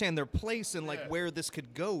really understand their place and like where this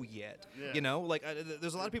could go yet. Yeah. You know, like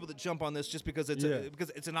there's a lot of people that jump on this just because it's because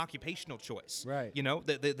it's an occupational choice. Right. You know,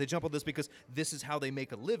 they jump on this because this is how they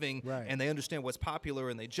make a living, Right. and they understand what's popular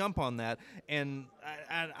and they jump on that. And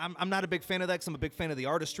I'm not a big fan of that because I'm a big fan of the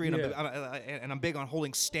artistry and I'm big on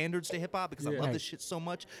holding standards to hip hop because I Yeah. love Right. this shit so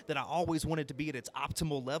much that I always want it to be at its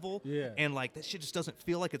optimal level. Yeah. And like that shit just doesn't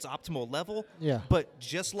feel like it's optimal level. Yeah. But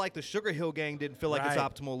just like the Sugar Hill Gang didn't feel like it's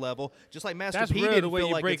Right. optimal level, just like Master That's P real, the didn't way feel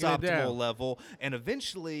you're like it's breaking it optimal down. level, and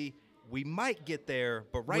eventually we might get there.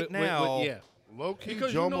 But right With- now, yeah. Low key,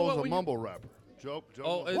 Because you know Jomo's what, a when you- mumble rapper. Jomo.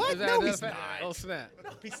 Oh, is What? that No, that he's fact? not. Oh, snap. no,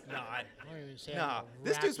 he's not. I don't even say Nah, I'm a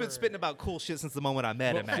this dude's been rapper. spitting about cool shit since the moment I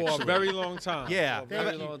met him. For Actually, a very long time. Yeah, For a very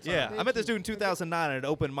Thank you. long time. yeah. I met this dude in 2009 at an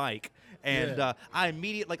open mic, and Yeah. I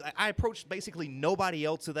immediately I approached basically nobody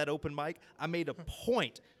else at that open mic. I made a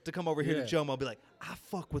point to come over here Yeah. to Jomo and be like, I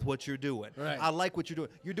fuck with what you're doing. Right. I like what you're doing.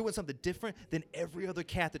 You're doing something different than every other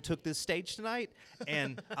cat that took this stage tonight,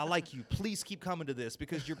 and I like you. Please keep coming to this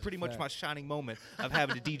because you're pretty much my shining moment of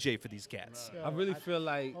having to DJ for these cats. Yo, I really feel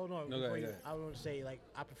like. Hold on. No, go before ahead, you, go ahead. I want to say, like,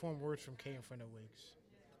 I perform words from K in front of Wigs.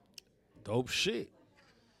 Dope shit.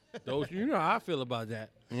 Those, you know how I feel about that.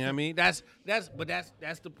 You know what I mean? That's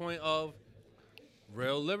the point of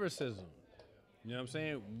real lyricism. You know what I'm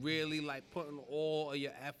saying? Really like putting all of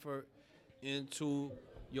your effort into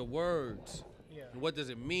your words. Yeah. And what does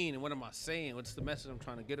it mean? And what am I saying? What's the message I'm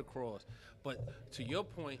trying to get across? But to your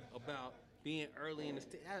point about being early in the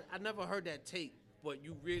stage, I never heard that tape, but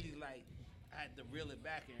you really like had to reel it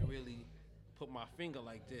back and really put my finger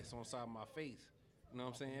like this on side of my face. You know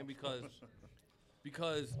what I'm saying?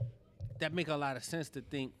 Because that make a lot of sense to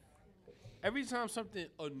think every time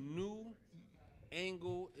a new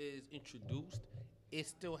angle is introduced, it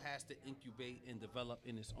still has to incubate and develop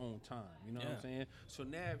in its own time. You know what I'm saying? So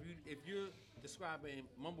now if you're describing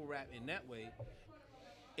mumble rap in that way,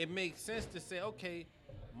 it makes sense to say, okay,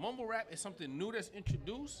 mumble rap is something new that's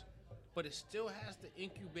introduced, but it still has to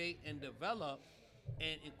incubate and develop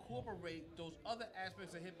and incorporate those other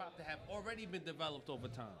aspects of hip-hop that have already been developed over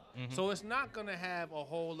time. So it's not going to have a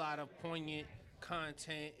whole lot of poignant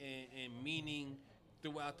content and meaning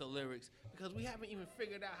throughout the lyrics because we haven't even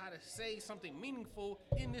figured out how to say something meaningful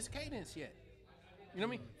in this cadence yet. You know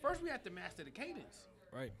what I mean? First, we have to master the cadence.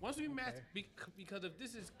 Right. Once we master, because if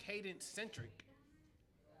this is cadence-centric,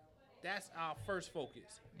 that's our first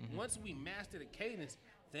focus. Once we master the cadence,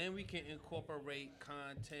 then we can incorporate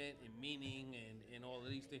content and meaning and all of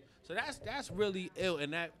these things. So that's really ill,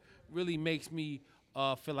 and that really makes me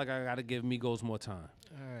feel like I gotta give Migos more time.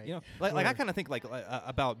 All right. You know, like I kind of think like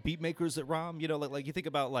about beat makers that rhyme. You know, like you think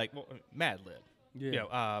about like Madlib. Yeah. You know,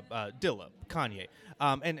 Dilla, Kanye,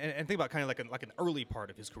 and think about kind of like an early part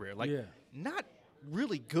of his career, like not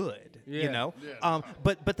really good, you Yeah. know. Yeah.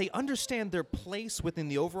 But they understand their place within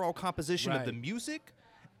the overall composition of the Right. music,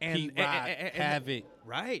 and Pete Rock, Havoc.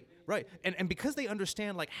 Right. And because they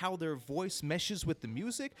understand like how their voice meshes with the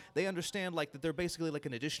music, they understand like that they're basically like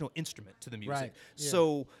an additional instrument to the music. Right. Yeah.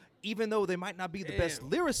 So even though they might not be the best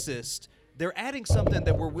lyricist, they're adding something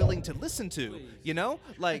that we're willing to listen to. You know,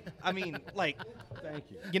 like I mean, like.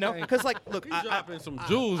 Thank you. You know, because like, look, He's dropping some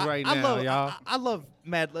jewels right now, y'all. I love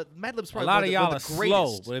Madlib. Madlib's probably A lot of y'all one are of the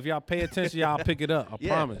greatest. slow, but if y'all pay attention, y'all pick it up. I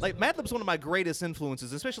promise. Like Madlib's one of my greatest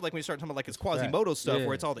influences, especially like when you start talking about like his Quasimodo stuff, Yeah.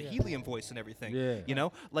 where it's all the helium voice and everything. Yeah. You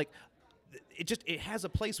know, like. It has a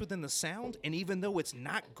place within the sound, and even though it's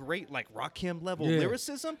not great like Rakim level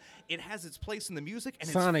lyricism, it has its place in the music, and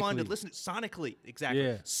it's fun to listen to sonically. Exactly,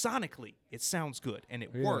 sonically, it sounds good and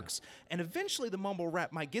it works. And eventually, the mumble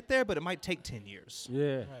rap might get there, but it might take 10 years.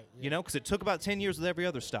 You know, because it took about 10 years with every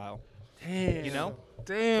other style. Damn. You know,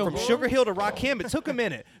 Damn. from Sugar Hill to Rakim, it took a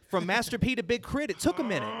minute. From Master P to Big Crit, it took a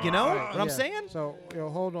minute. You know what I'm saying? So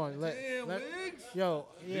hold on. Let yo,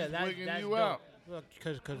 He's wigging that's you dope. out. Look,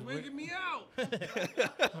 cause Wigging me out.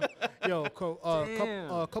 yo,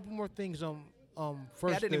 couple more things. First,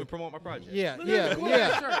 I didn't even promote my project. Yeah. Can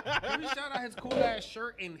we shout out his cool ass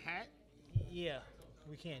shirt and hat? Yeah,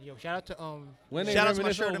 we can. Yo, shout out to When they Shout out to my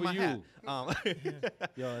reminisce shirt and over my hat.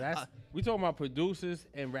 Yo, that's we talking about producers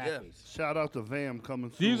and rappers. Shout out to Vam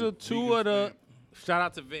coming soon. These are two Biggest of the. fan. Shout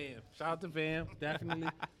out to Vam. Shout out to Vam, definitely.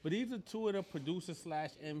 But these are two of the producers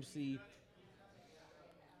 / MC.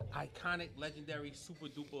 Iconic, legendary, super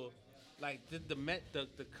duper, like the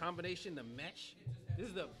combination, the mesh. This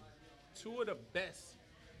is the two of the best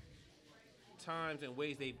times and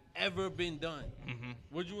ways they've ever been done.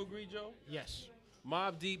 Would you agree, Joe? yes.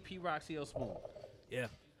 Mobb Deep, P-Rock, CL Smooth. Yeah.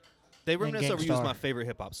 They reminisce over you is Gangstar. my favorite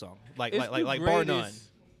hip hop song. Like It's the bar none. greatest.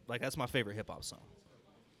 Like that's my favorite hip hop song.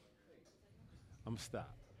 I'm stopped.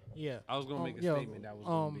 Yeah. I was gonna make a statement that was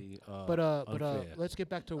gonna be unfair. Let's get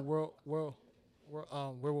back to Werewolf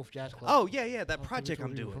Jazz Club. Oh yeah, that project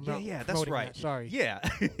I'm doing. Yeah, that's promoting right. that, sorry. Yeah.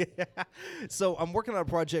 So I'm working on a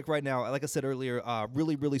project right now. Like I said earlier,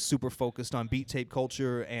 really super focused on beat tape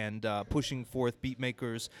culture and pushing forth beat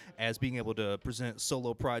makers as being able to present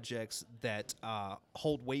solo projects that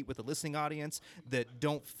hold weight with the listening audience, that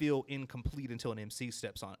don't feel incomplete until an MC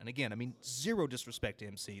steps on. And again, I mean, zero disrespect to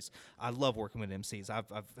MCs. I love working with MCs. I've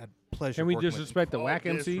had pleasure. Can we working disrespect the All whack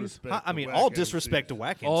MCs? disrespect I mean, to all whack disrespect to MCs.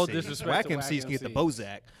 whack MCs. All disrespect whack to whack MCs can get the MCs.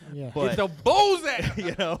 Bozak. Yeah. But Get the Bozak.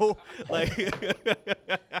 you know, like.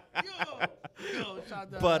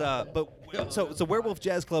 So Werewolf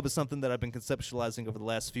Jazz Club is something that I've been conceptualizing over the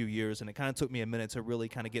last few years, and it kind of took me a minute to really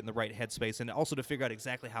kind of get in the right headspace, and also to figure out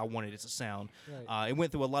exactly how I wanted it to sound. Right. It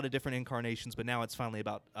went through a lot of different incarnations, but now it's finally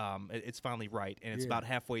it's finally right, and it's about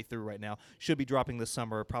halfway through right now. Should be dropping this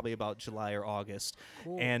summer, probably about July or August.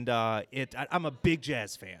 Cool. And I'm a big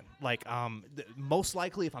jazz fan. Like most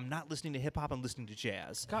likely, if I'm not listening to hip hop, I'm listening to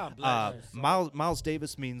jazz. God bless you. Miles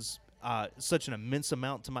Davis means such an immense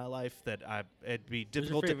amount to my life that it'd be What's your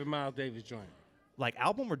difficult to favorite Miles Davis joint? like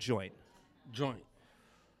album or joint. Joint.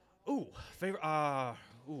 Ooh, favorite.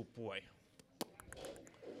 Ooh boy.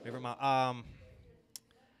 Favorite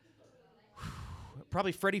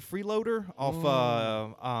probably Freddie Freeloader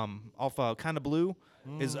off Kinda Blue.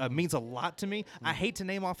 Is means a lot to me. I hate to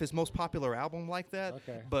name off his most popular album like that,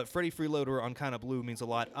 but Freddie Freeloader on Kinda Blue means a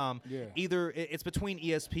lot. Either it's between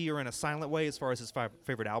ESP or In a Silent Way as far as his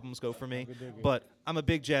favorite albums go for me. But I'm a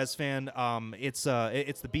big jazz fan. It's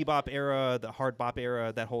the bebop era, the hard bop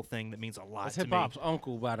era, that whole thing that means a lot That's to hip me. hop's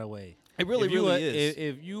uncle, by the way. It really is.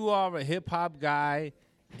 If you are a hip hop guy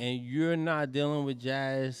and you're not dealing with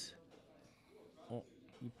jazz, well,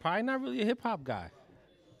 you're probably not really a hip hop guy.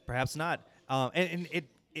 Perhaps not. And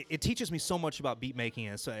it teaches me so much about beat making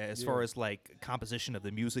as far as like composition of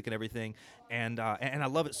the music and everything, and I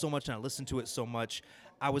love it so much and I listen to it so much.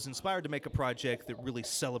 I was inspired to make a project that really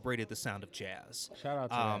celebrated the sound of jazz. Shout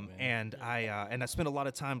out to that, man. And I spent a lot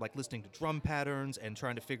of time like listening to drum patterns and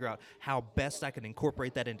trying to figure out how best I can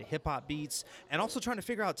incorporate that into hip hop beats, and also trying to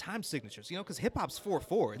figure out time signatures. You know, because hip hop's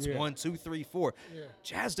 4/4. It's 1, 2, 3, 4.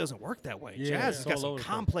 Jazz doesn't work that way. Jazz has got some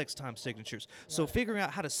complex time signatures. So figuring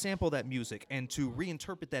out how to sample that music and to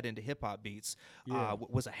reinterpret that into hip hop beats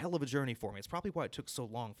was a hell of a journey for me. It's probably why it took so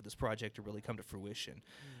long for this project to really come to fruition.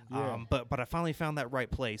 But I finally found that right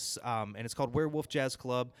place, and it's called Werewolf Jazz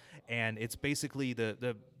Club, and it's basically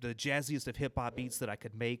the jazziest of hip hop beats that I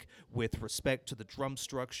could make with respect to the drum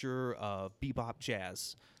structure of bebop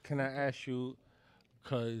jazz. Can I ask you,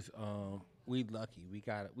 because we lucky, we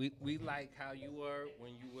like how you were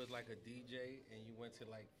when you was like a DJ and you went to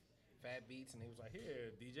like Fat Beats and he was like,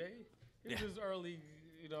 here, DJ, it was early,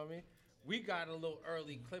 you know what I mean? We got a little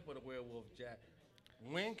early clip of the Werewolf Jazz.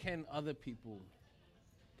 When can other people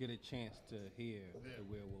get a chance to hear the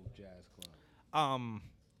Werewolf Jazz Club?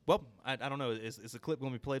 Well, I don't know. Is the clip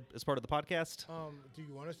going to be played as part of the podcast? Do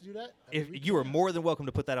you want us to do that? If you are more than welcome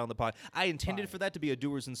to put that on the pod. I intended for that to be a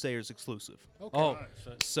Doers and Sayers exclusive. Okay. Oh,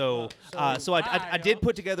 So I did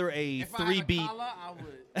put together a 3-beat.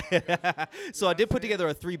 So I did put together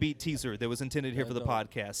a 3-beat teaser that was intended here for the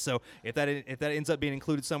podcast. So if that ends up being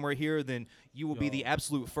included somewhere here, then you will be the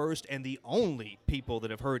absolute first and the only people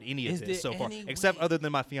that have heard any of this so far, except other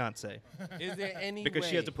than my fiance. Is there any because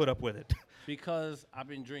she has to put up with it. Because I've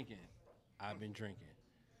been drinking.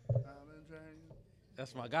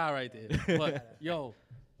 That's my guy right there. But, yo,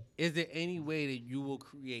 is there any way that you will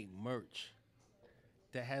create merch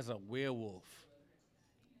that has a werewolf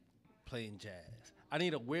playing jazz? I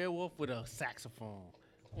need a werewolf with a saxophone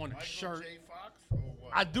on a shirt. J. Fox or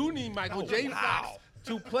what? I do need Michael J. Fox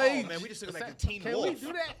to play. Oh, man, we just took it back to Teen Can Wolf. we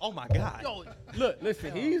do that? Oh, my God. Yo, look,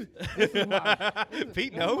 listen, this is my,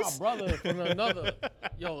 Pete this knows. is my brother from another.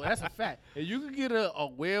 Yo, that's a fact. If you could get a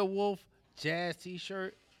werewolf jazz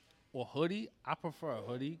T-shirt or hoodie, I prefer a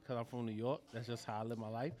hoodie because I'm from New York. That's just how I live my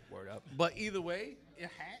life. Word up. But either way, a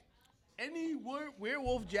hat, any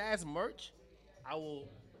werewolf jazz merch, I will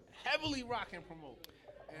heavily rock and promote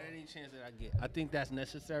any chance that I get. I think that's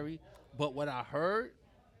necessary. But what I heard,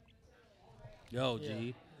 yo,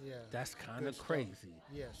 G, Yeah. that's kind Good of stuff. crazy.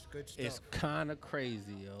 Yes, good stuff. It's kind of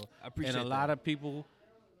crazy, yo. I appreciate and a that. lot of people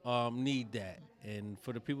need that. And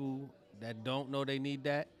for the people that don't know they need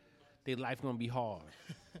that, their life gonna be hard.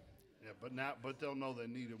 Yeah, but they'll know they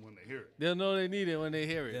need it when they hear it. They'll know they need it when they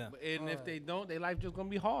hear it. Yeah. And if they don't, their life just gonna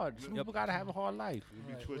be hard. Some people gotta have a hard life.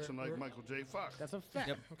 You be twitching like Michael J. Fox. That's a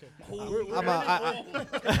fact. Okay.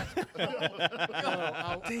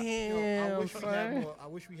 Damn, I wish we had son. more. I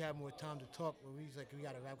wish we had more time to talk. But we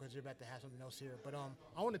gotta wrap because we're about to have something else here. But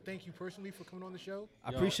I want to thank you personally for coming on the show. I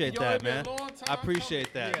appreciate Yo, that, it's been man. a long I time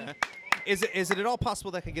appreciate coming. that. Is it at all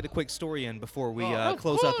possible that I can get a quick story in before we Of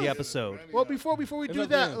close out the course. episode? Well, before we do up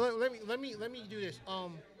that, to let me do this.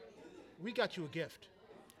 We got you a gift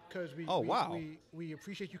because Oh, wow. we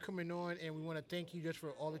appreciate you coming on and we want to thank you just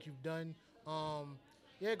for all that you've done.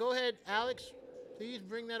 Yeah, go ahead, Alex. Please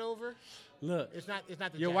bring that over. Look, It's not the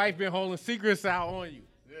your jacket. wife been holding secrets out on you.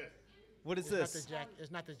 Yeah, What is It's not the this? jacket.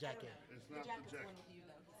 It's not the jacket. it's not the jacket.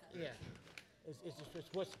 Yeah. It's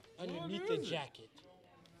what's underneath the jacket.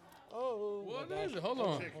 Oh. What my is gosh. it? Hold on.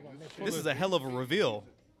 Hold on, make sure. This is a hell of a reveal.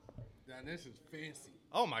 Now, this is fancy.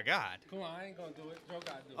 Oh my God. Come on, I ain't gonna do it. Joe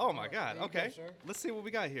gotta do it. Oh my God. There you go, Okay. sir. Let's see what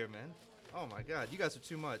we got here, man. Oh my God. You guys are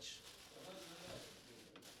too much.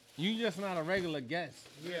 You just not a regular guest.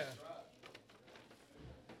 Yeah.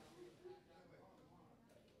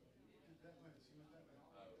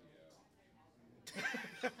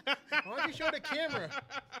 Why don't you show the camera?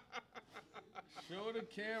 Show the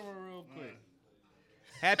camera real quick.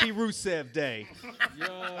 Happy Rusev Day.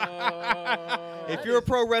 Yo. If you're a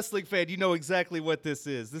pro wrestling fan, you know exactly what this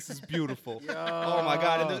is. This is beautiful. Oh my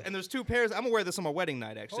God. And there's two pairs. I'm gonna wear this on my wedding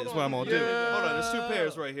night. Actually, that's what I'm gonna do. Hold on. There's two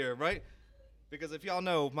pairs right here, right? Because if y'all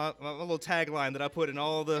know my little tagline that I put in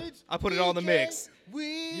all the DJ mix.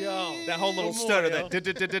 Wigs. Yo. That whole little Come on, stutter, yo.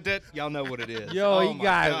 that y'all know what it is. Yo, Oh he my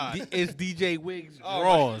got God. it's DJ Wigs Oh,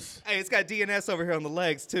 Raws. Hey, it's got DNS over here on the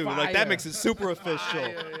legs too. Like Fire. that makes it super official.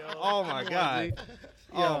 Fire, yo. Oh my Come on, God. G.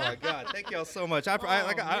 Oh my God. Thank y'all so much. I'm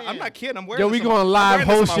man. not kidding. I'm wearing Yo, this we on- gonna I'm live wearing this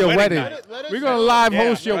on host my your wedding wedding. night. Let us We know. gonna live Yeah,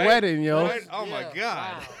 host your right? wedding, yo. Right? Oh my Yeah,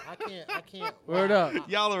 God. Wow. I can't. Word wow. up.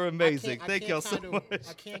 Y'all are amazing. I Thank can't y'all so kinda- much.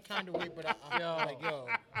 I can't kind of wait, but I'm like, yo.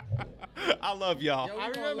 I love y'all. Yo, I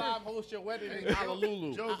we gonna remember- live host your wedding in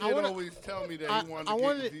Honolulu. Joe I did wanna- always tell me that I, he wanted I to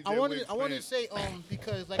wanted, get the I DJ wanted, Wigs I wanted to band. say,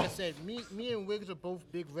 because like I said, me and Wiggs are both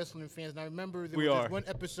big wrestling fans, and I remember there We was are. this one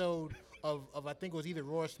episode of I think it was either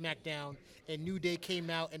Raw or SmackDown, and New Day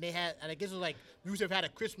came out, and they had, and I guess it was like Rusev had a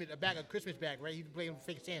Christmas bag, right? He was playing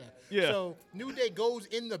fake Santa. Yeah. So New Day goes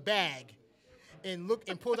in the bag, and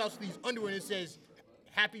pulls out these underwear, and it says,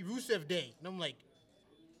 "Happy Rusev Day," and I'm like.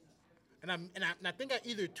 And I think I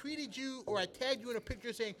either tweeted you or I tagged you in a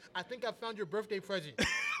picture saying, "I think I found your birthday present."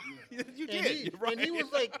 You And did. he, You're right. and he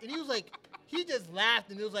was like, he just laughed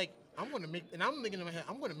and it was like, I'm thinking in my head,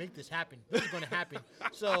 I'm gonna make this happen. This is gonna happen.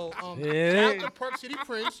 So, Yeah. shout out to Park City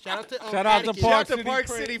Prince. Shout out to Shout out to Atticus. Park Shout out to City Park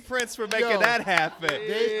Prince. City Prince for making Yo. that happen.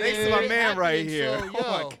 Thanks to my they man right happening, here. so, Oh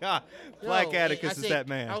yo. my God. Yo, Black and Atticus I is said- that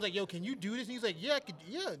man. I was like, yo, can you do this? And he's like, yeah, I could.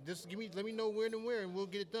 Yeah, just let me know when and where, and we'll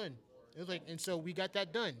get it done. It was like, and so we got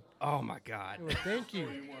that done. Oh my God. Well, thank you.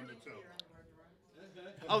 He wanted to tell.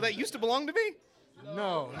 Oh, that used to belong to me?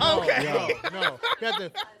 No. Okay. No. We had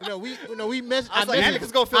to, we messaged. I was like,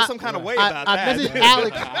 Atticus gonna feel some kind of way about I that. messaged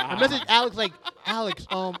Alex. I messaged Alex like, Alex,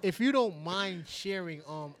 if you don't mind sharing,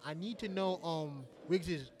 I need to know,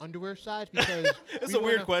 Wigs' underwear size because It's we a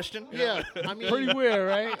weird wanna- question. Yeah, I mean, Pretty weird,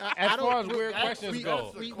 right? As I don't- far as we- weird I- questions we-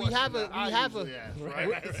 go. we have a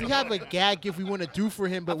Right? we have a gag if we want to do for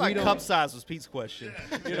him, but I we thought don't. cup size was Pete's question.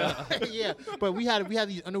 You know? Yeah, but we have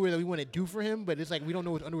these underwear that we want to do for him, but it's like we don't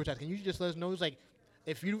know his underwear size. Can you just let us know? It's like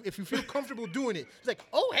if you feel comfortable doing it, it's like,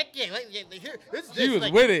 oh heck yeah, here this is She was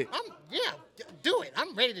like, with it. Do it.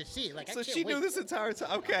 I'm ready to see it. Like I So can't she wait. knew this entire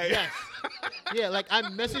time. Okay. Yes. Yeah, like I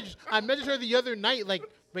messaged her the other night. Like,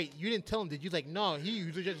 wait, you didn't tell him, did you? Like, no, he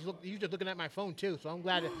was just looking at my phone too. So I'm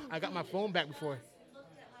glad that I got my phone back before.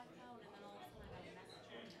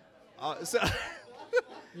 So,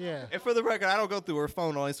 Yeah. and for the record, I don't go through her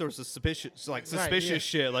phone on any sorts of suspicious yeah.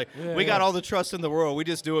 shit. Like Yeah, we got yeah. all the trust in the world. We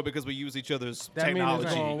just do it because we use each other's That means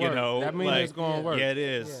it's technology. gonna You work. know, That means like, it's gonna work. Yeah, it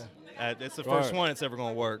is. It's the first Word. one. It's ever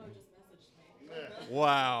gonna work.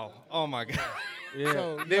 Wow. Oh my god. Yeah,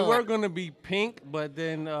 So, they yo. were gonna be pink, but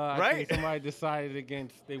then I Right. think somebody decided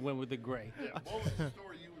against. They went with the gray. What was the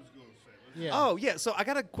story you was going to say? Yeah. Oh yeah, so I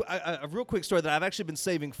got a real quick story that I've actually been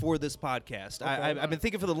saving for this podcast. I've been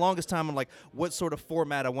thinking for the longest time on like what sort of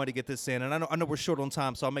format I want to get this in, and I know we're short on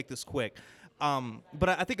time, so I'll make this quick. But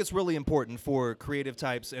I think it's really important for creative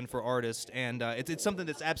types and for artists, and it's something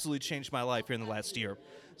that's absolutely changed my life here in the last year.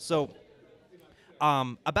 So.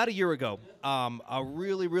 About a year ago, a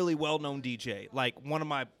really, really well-known DJ, like one of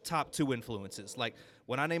my top 2 influences. Like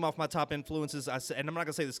when I name off my top influences, I say, and I'm not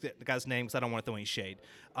gonna say this guy's name because I don't want to throw any shade.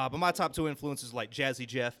 But my top 2 influences like Jazzy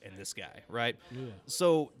Jeff and this guy, right? Yeah.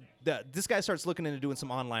 So this guy starts looking into doing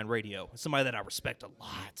some online radio. Somebody that I respect a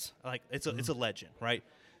lot. Like it's a legend, right?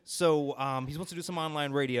 So he wants to do some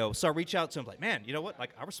online radio. So I reach out to him, like, man, you know what?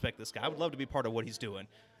 Like I respect this guy. I would love to be part of what he's doing.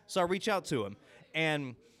 So I reach out to him,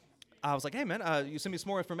 and I was like, hey, man, you send me some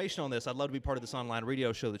more information on this. I'd love to be part of this online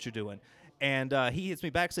radio show that you're doing. And he hits me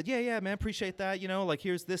back, said, yeah, man, appreciate that. You know, like,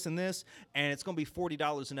 here's this and this, and it's going to be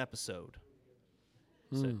 $40 an episode.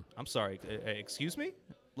 I said, I'm sorry, excuse me?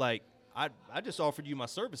 Like, I just offered you my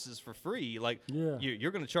services for free. Like,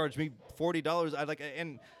 you're going to charge me $40.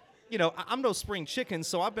 And you know, I'm no spring chicken,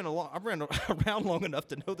 so I've ran around long enough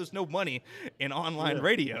to know there's no money in online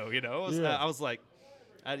radio, you know? I was like,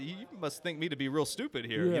 you must think me to be real stupid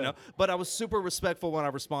here, you know? But I was super respectful when I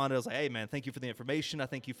responded. I was like, hey, man, thank you for the information. I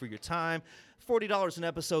thank you for your time. $40 an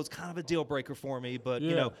episode is kind of a deal breaker for me, but,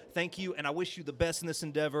 you know, thank you, and I wish you the best in this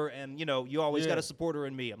endeavor. And, you know, you always got a supporter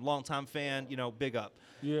in me. I'm a longtime fan, you know, big up.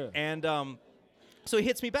 Yeah. And so he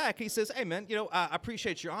hits me back. He says, hey, man, you know, I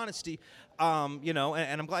appreciate your honesty, you know,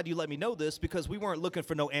 and I'm glad you let me know this because we weren't looking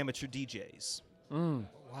for no amateur DJs.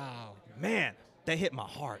 Wow. Man, that hit my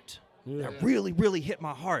heart. That really, really hit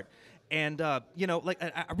my heart. And, you know, like,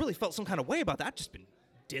 I really felt some kind of way about that. I've just been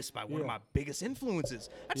dissed by one of my biggest influences.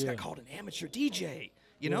 I just got called an amateur DJ.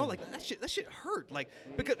 You know, like, that shit hurt. Like,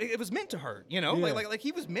 because it was meant to hurt, you know? Like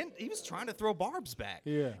he was trying to throw barbs back.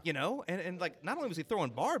 You know? And, like, not only was he throwing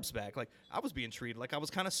barbs back, like, I was being treated like I was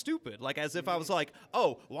kind of stupid. Like, as if I was like,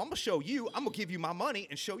 oh, well, I'm going to show you. I'm going to give you my money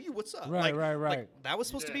and show you what's up. Right. Like, that was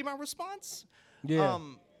supposed to be my response?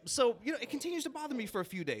 So, you know, it continues to bother me for a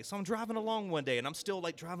few days. So I'm driving along one day, and I'm still,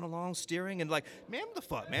 like, driving along, steering, and, like, man, what the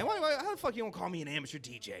fuck, man? How the fuck you gonna call me an amateur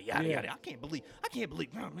DJ? Yada, yada. I can't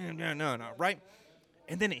believe, no, right?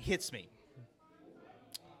 And then it hits me.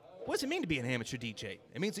 What does it mean to be an amateur DJ?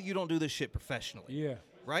 It means that you don't do this shit professionally.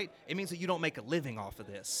 Right? It means that you don't make a living off of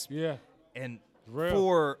this. And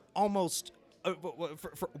for almost,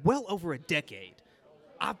 for well over a decade,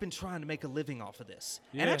 I've been trying to make a living off of this.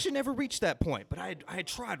 And I actually never reached that point, but I had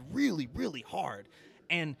tried really, really hard.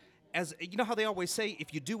 And as you know how they always say,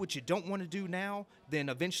 if you do what you don't want to do now, then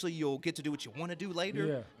eventually you'll get to do what you want to do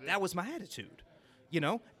later. That was my attitude, you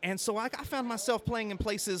know? And so I found myself playing in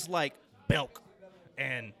places like Belk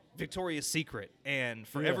and Victoria's Secret and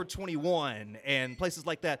Forever 21 and places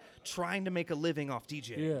like that, trying to make a living off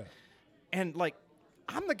DJing. And, like,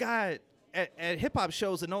 I'm the guy at hip-hop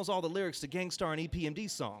shows that knows all the lyrics to Gangstar and EPMD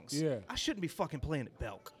songs. I shouldn't be fucking playing at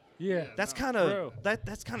Belk. That's kind of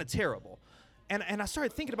that's kind of terrible. And I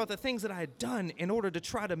started thinking about the things that I had done in order to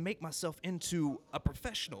try to make myself into a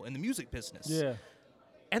professional in the music business.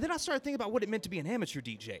 And then I started thinking about what it meant to be an amateur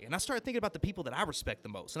DJ. And I started thinking about the people that I respect the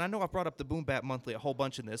most. And I know I've brought up the Boom Bap Monthly a whole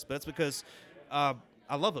bunch in this, but it's because I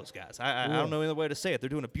love those guys. I don't know any other way to say it. They're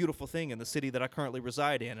doing a beautiful thing in the city that I currently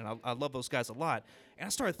reside in, and I love those guys a lot. And I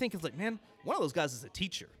started thinking, like, man, one of those guys is a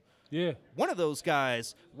teacher. One of those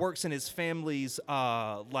guys works in his family's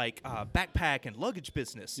backpack and luggage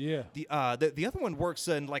business. The other one works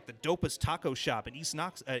in, like, the dopest taco shop in East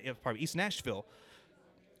Nashville.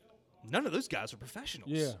 None of those guys are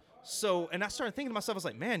professionals. So, and I started thinking to myself, I was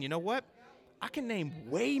like, man, you know what? I can name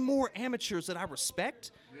way more amateurs that I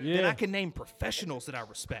respect than I can name professionals that I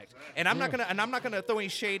respect. And I'm not gonna throw any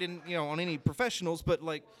shade in, on any professionals, but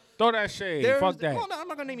like Throw that shade. Fuck that. Well, no, I'm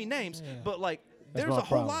not gonna name any names, but like there's a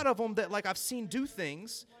whole lot of them that like I've seen do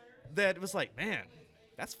things that was like, man,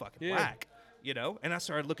 that's fucking whack, And I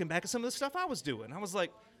started looking back at some of the stuff I was doing. I was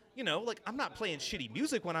like, like I'm not playing shitty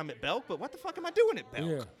music when I'm at Belk, but what the fuck am I doing at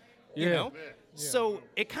Belk? So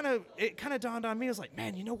it kind of dawned on me. I was like,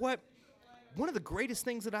 man, you know what? One of the greatest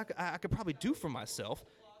things that I could probably do for myself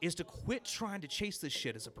is to quit trying to chase this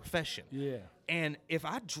shit as a profession. Yeah. And if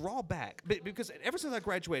I draw back, because ever since I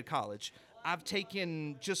graduated college, I've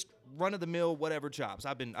taken just run-of-the-mill whatever jobs.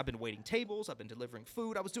 I've been waiting tables. I've been delivering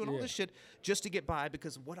food. I was doing all this shit just to get by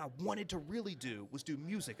because what I wanted to really do was do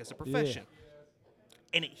music as a profession.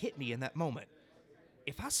 And it hit me in that moment.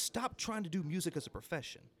 If I stop trying to do music as a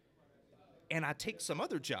profession and I take some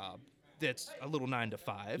other job that's a little 9 to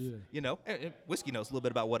 5, and Whiskey knows a little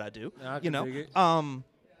bit about what I do,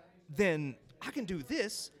 then I can do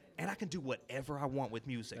this and I can do whatever I want with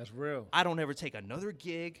music. That's real. I don't ever take another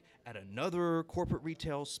gig at another corporate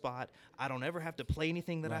retail spot. I don't ever have to play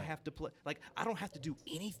anything that I have to play. Like, I don't have to do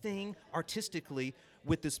anything artistically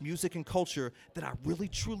with this music and culture that I really,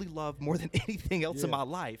 truly love more than anything else in my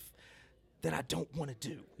life that I don't want to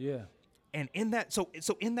do. Yeah. And in that, so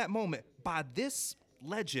in that moment, by this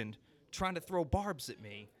legend trying to throw barbs at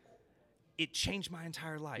me, it changed my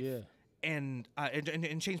entire life. Yeah. And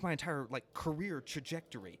changed my entire career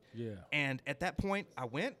trajectory. Yeah. And at that point, I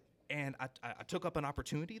went and I took up an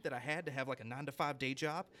opportunity that I had to have like a 9 to 5 day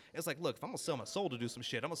job. It's like, look, if I'm gonna sell my soul to do some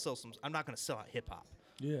shit, I'm not gonna sell out hip hop.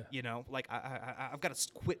 Yeah. I've got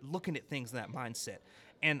to quit looking at things in that mindset.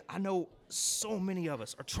 And I know so many of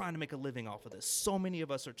us are trying to make a living off of this. So many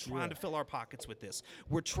of us are trying to fill our pockets with this.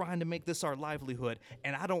 We're trying to make this our livelihood.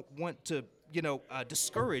 And I don't want to,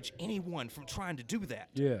 discourage anyone from trying to do that.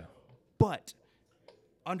 Yeah. But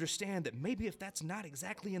understand that maybe if that's not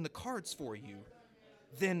exactly in the cards for you,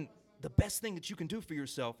 then the best thing that you can do for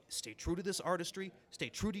yourself is stay true to this artistry, stay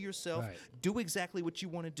true to yourself, do exactly what you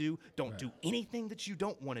want to do, don't do anything that you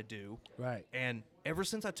don't want to do. Right. And ever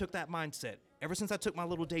since I took that mindset, ever since I took my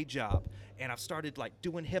little day job and I've started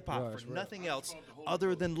doing hip hop for nothing else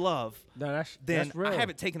other than love, that's I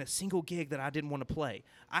haven't taken a single gig that I didn't want to play.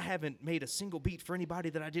 I haven't made a single beat for anybody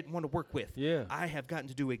that I didn't want to work with. Yeah. I have gotten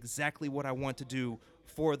to do exactly what I want to do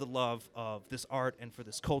for the love of this art and for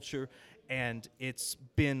this culture. And it's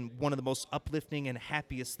been one of the most uplifting and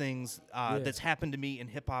happiest things that's happened to me in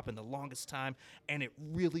hip-hop in the longest time. And it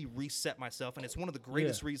really reset myself. And it's one of the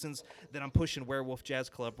greatest reasons that I'm pushing Werewolf Jazz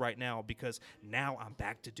Club right now, because now I'm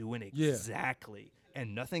back to doing exactly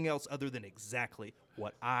and nothing else other than exactly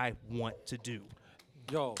what I want to do.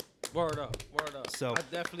 Yo, word up. So I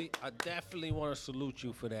definitely want to salute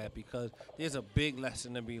you for that, because there's a big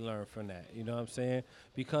lesson to be learned from that. You know what I'm saying?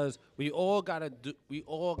 Because we all gotta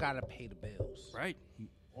pay the bills. Right. We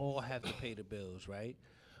all have to pay the bills, right?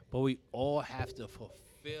 But we all have to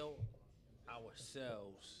fulfill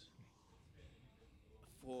ourselves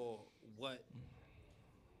for what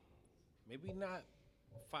maybe not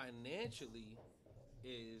financially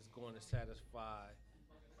is going to satisfy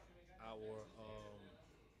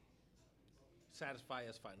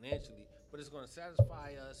us financially, but it's going to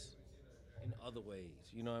satisfy us in other ways.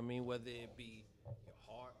 You know what I mean? Whether it be your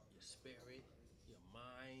heart, your spirit, your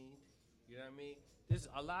mind. You know what I mean? There's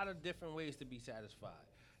a lot of different ways to be satisfied.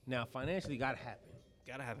 Now, financially, gotta happen.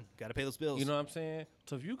 Gotta pay those bills. You know what I'm saying?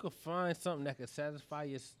 So if you could find something that could satisfy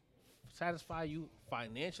you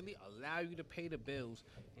financially, allow you to pay the bills,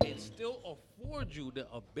 and still afford you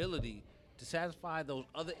the ability to satisfy those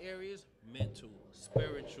other areas, mental,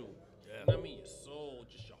 spiritual, you know what I mean, your soul,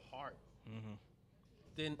 just your heart,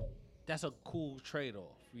 then that's a cool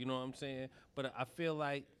trade-off. You know what I'm saying? But I feel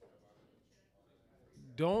like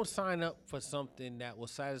don't sign up for something that will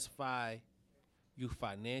satisfy you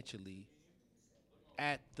financially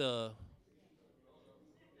at the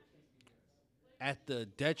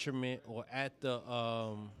detriment or at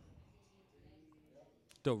the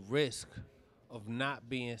risk of not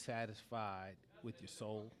being satisfied with your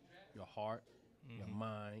soul, your heart, your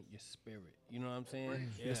mind, your spirit. You know what I'm saying?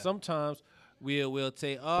 And sometimes we'll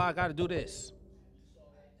say, oh, I got to do this.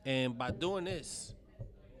 And by doing this,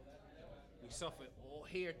 we suffer all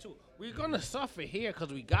here too. We're going to suffer here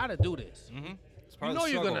because we got to do this. You know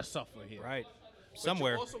you're going to suffer here. Right. But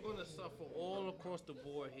Somewhere. you're also going to suffer all across the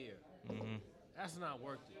board here. That's not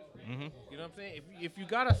worth it. You know what I'm saying? If you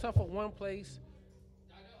got to suffer one place,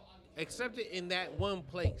 accept it in that one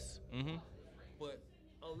place. But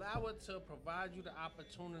allow it to provide you the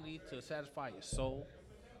opportunity to satisfy your soul,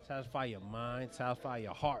 satisfy your mind, satisfy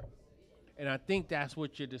your heart. And I think that's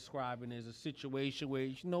what you're describing is a situation where,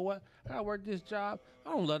 you know what, I gotta work this job.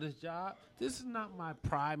 I don't love this job. This is not my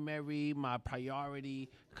priority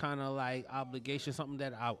kind of like obligation, something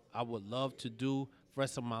that I would love to do for the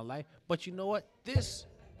rest of my life. But you know what? This,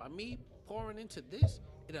 by me pouring into this,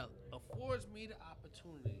 it affords me the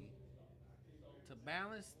opportunity to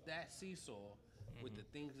balance that seesaw with the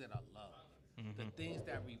things that I love, the things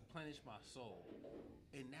that replenish my soul.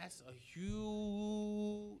 And that's a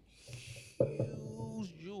huge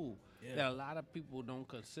jewel that a lot of people don't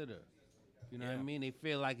consider. You know what I mean? They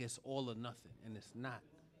feel like it's all or nothing, and it's not.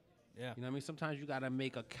 Yeah. You know what I mean? Sometimes you got to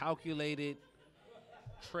make a calculated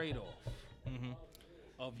trade-off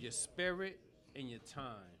of your spirit and your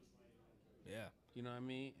time. Yeah. You know what I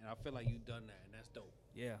mean? And I feel like you've done that, and that's dope.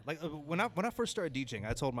 Yeah, like when I first started DJing,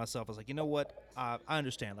 I told myself, I was like, you know what? I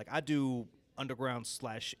understand. Like I do underground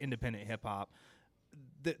 / independent hip hop.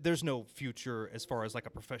 There's no future as far as like a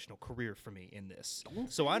professional career for me in this.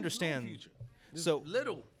 So I understand. No future. There's So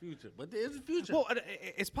little future, but there is a future. well,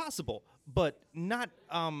 it's possible, but not.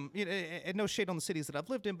 And no shade on the cities that I've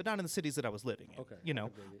lived in, but not in the cities that I was living in. Okay, You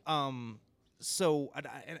know. I dig it. So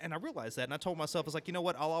I realized that, and I told myself, I was like, you know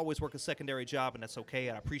what? I'll always work a secondary job, and that's okay.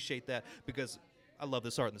 And I appreciate that because I love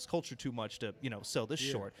this art and this culture too much to, sell this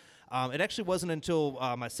short. It actually wasn't until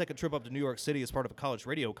my second trip up to New York City as part of a college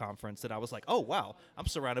radio conference that I was like, oh, wow, I'm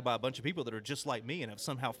surrounded by a bunch of people that are just like me and have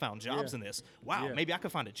somehow found jobs in this. Wow, maybe I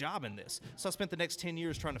could find a job in this. So I spent the next 10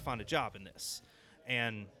 years trying to find a job in this.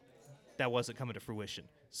 And that wasn't coming to fruition.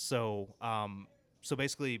 So,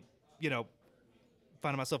 basically,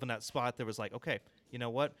 finding myself in that spot, there was like, okay, you know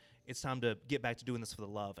what? It's time to get back to doing this for the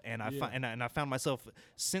love. And I found myself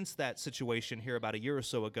since that situation here about a year or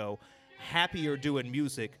so ago, happier doing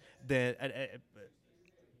music than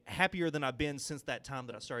happier than I've been since that time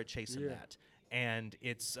that I started chasing that. And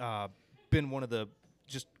it's been one of the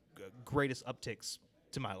just greatest upticks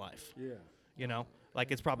to my life. Yeah.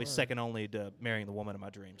 Like it's probably second only to marrying the woman of my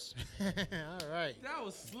dreams. All right. That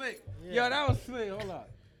was slick. Yeah. Yo, that was slick. Hold on.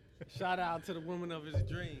 Shout out to the woman of his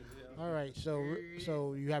dreams. Yo. All right.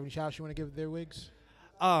 So you have any shout outs you want to give their wigs?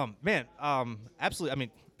 Man, absolutely. I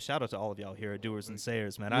mean, shout out to all of y'all here at Doers and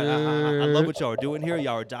Sayers, man. I love what y'all are doing here.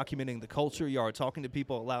 Y'all are documenting the culture. Y'all are talking to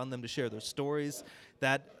people, allowing them to share their stories.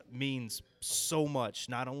 That means so much,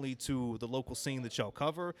 not only to the local scene that y'all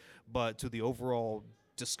cover, but to the overall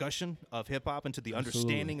discussion of hip-hop and to the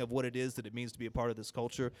understanding of what it is that it means to be a part of this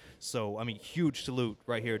culture. So, I mean, huge salute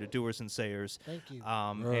right here to Doers and Sayers. Thank you.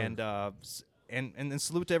 And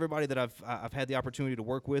salute to everybody that I've had the opportunity to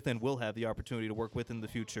work with and will have the opportunity to work with in the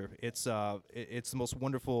future. It's the most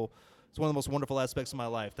wonderful. It's one of the most wonderful aspects of my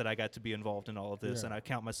life that I got to be involved in all of this, and I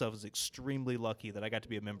count myself as extremely lucky that I got to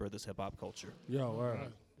be a member of this hip-hop culture. Yo, word.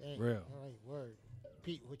 Dang. Real. All right, word.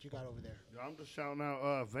 Pete, what you got over there? Yo, I'm just shouting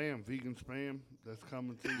out VAM, Vegan Spam, that's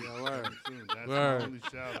coming to y'all soon. That's Word. my only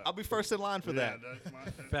shout out. I'll be first in line for that. That's my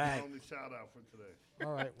Fact. only shout out for today.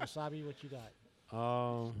 All right, Wasabi, what you got?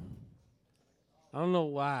 I don't know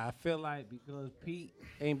why. I feel like because Pete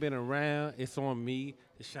ain't been around, it's on me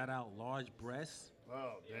to shout out large breasts.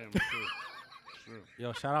 Oh, damn, it's true. True.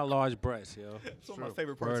 Yo, shout out large breasts, yo. It's one of my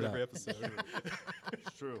favorite parts Word of every up. episode.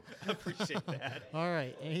 It's true. I appreciate that. All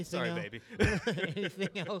right, anything Sorry, else? baby.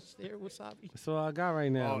 Anything else there, Wasabi? That's all I got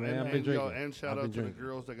right now, man. I've been drinking. And shout I've out been to the drinking.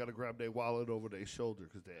 girls that got to grab their wallet over their shoulder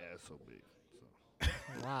because their ass so big. So.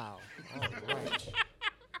 Wow. All right.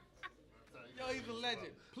 Yo, he's a legend.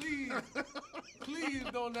 Please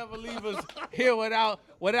don't ever leave us here without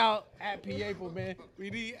Happy April, man. We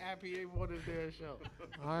need Happy April on this damn show.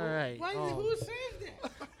 All right. Who says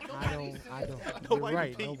that? I don't. Nobody You're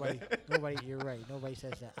right. repeat Nobody. You're right. Nobody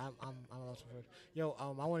says that. I'm also first. Yo, I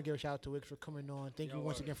want to give a shout out to Wigs for coming on. Thank you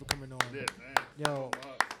once again for coming on. Yeah, thanks. Yo,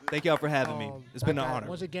 Thank y'all for having me. It's been an honor.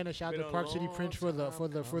 Once again, a shout out to Park City Prince for the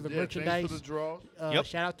Yeah, merchandise. thanks for the draws. Yep.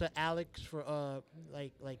 Shout out to Alex for I'm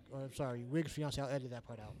sorry, Wigs fiance. I'll edit that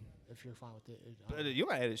part out if you're fine with it. You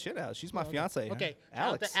might edit shit out. She's my fiance. Okay,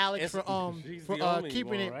 Alex. shout out to Alex She's for the only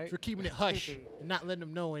keeping one, it right? for keeping it hush and not letting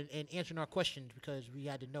them know and answering our questions because we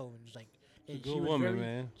had to know and it was like. And She's a she good was woman, very-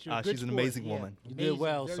 man. she was a good She's an sport, amazing yeah. woman. You did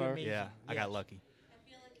well, very sir. amazing, Yeah, I got yes. lucky. I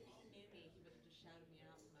feel like if he knew me, he would have just shouted me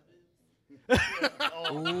out for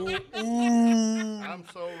my boobs. I'm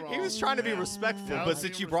so wrong. He was trying to be respectful, Yeah, I but was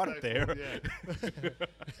since being you brought it there. respectful, yeah.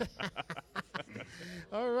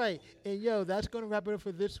 All right, and yo, that's gonna wrap it up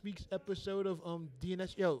for this week's episode of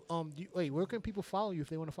DNS. Yo, wait, where can people follow you if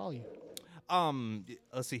they want to follow you?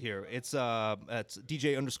 Let's see here. It's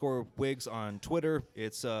DJ_Wigs on Twitter.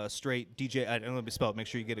 It's straight DJ. Let me spell it. Make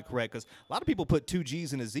sure you get it correct because a lot of people put 2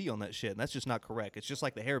 G's and a Z on that shit, and that's just not correct. It's just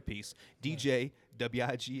like the hairpiece. DJ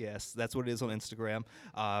WIGS. That's what it is on Instagram.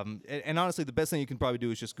 And honestly, the best thing you can probably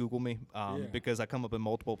do is just Google me because I come up in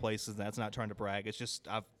multiple places. And that's not trying to brag. It's just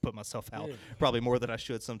I've put myself out probably more than I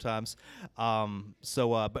should sometimes.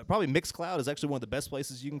 But probably Mixcloud is actually one of the best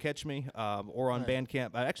places you can catch me, or on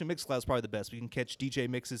Bandcamp. Actually, Mixcloud is probably the best. You can catch DJ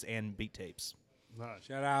mixes and beat tapes. Nice.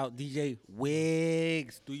 Shout out DJ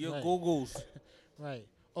Wigs. Do your Googles. Right.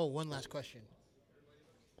 Oh, one last question.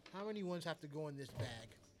 How many ones have to go in this bag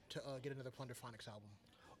to get another Plunderphonics album?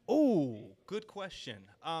 Oh, good question.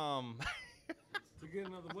 To get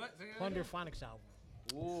another what? Plunderphonics album.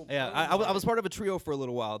 Ooh, Yeah, I was part of a trio for a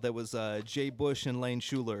little while. That was Jay Bush and Lane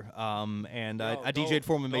Schuler, and I DJ'd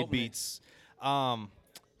for him and made beats.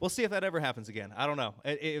 We'll see if that ever happens again. I don't know.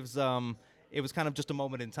 It was kind of just a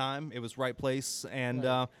moment in time. It was right place, and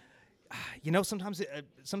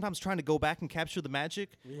sometimes trying to go back and capture the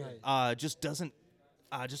magic just doesn't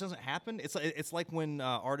happen. It's like when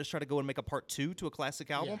artists try to go and make a part 2 to a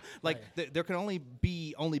classic album. There can only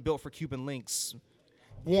be built for Cuban Links.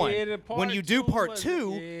 One, when you do part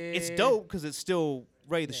 2, it's dope because it's still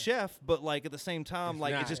Ray the Chef, but like at the same time,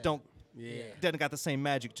 it just doesn't got the same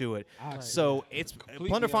magic to it. So it's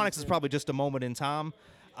Plunderphonics is probably just a moment in time.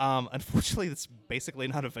 Unfortunately, it's basically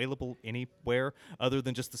not available anywhere other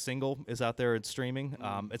than just the single is out there and streaming.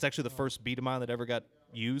 It's actually the first beat of mine that ever got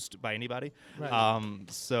used by anybody.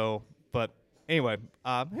 But anyway,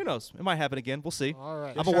 who knows? It might happen again. We'll see. All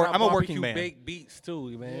right. I'm a working man. Baked beats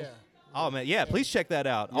too, man. Yeah. Oh man, yeah. Please check that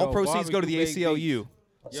out. Yo, All proceeds go to the barbecue baked ACLU.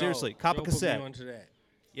 beats. Seriously, Yo, cop a put me cassette. onto that.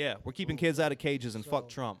 Yeah, we're keeping kids out of cages and fuck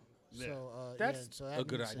Trump. So That's that a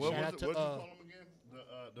good means idea. What shout was out it? to, What'd you call them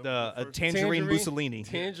again? The first- tangerine Mussolini.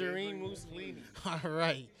 Tangerine Mussolini. all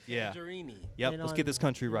right. Yeah. Tangerine. Yep. And Let's on- get this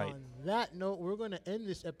country right. On that note, we're going to end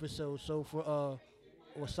this episode. So for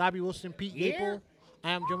Wasabi Wilson, Pete Yeah. Gapel,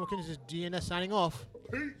 I am Joe McKinnon. This is DNS signing off.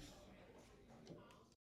 Peace.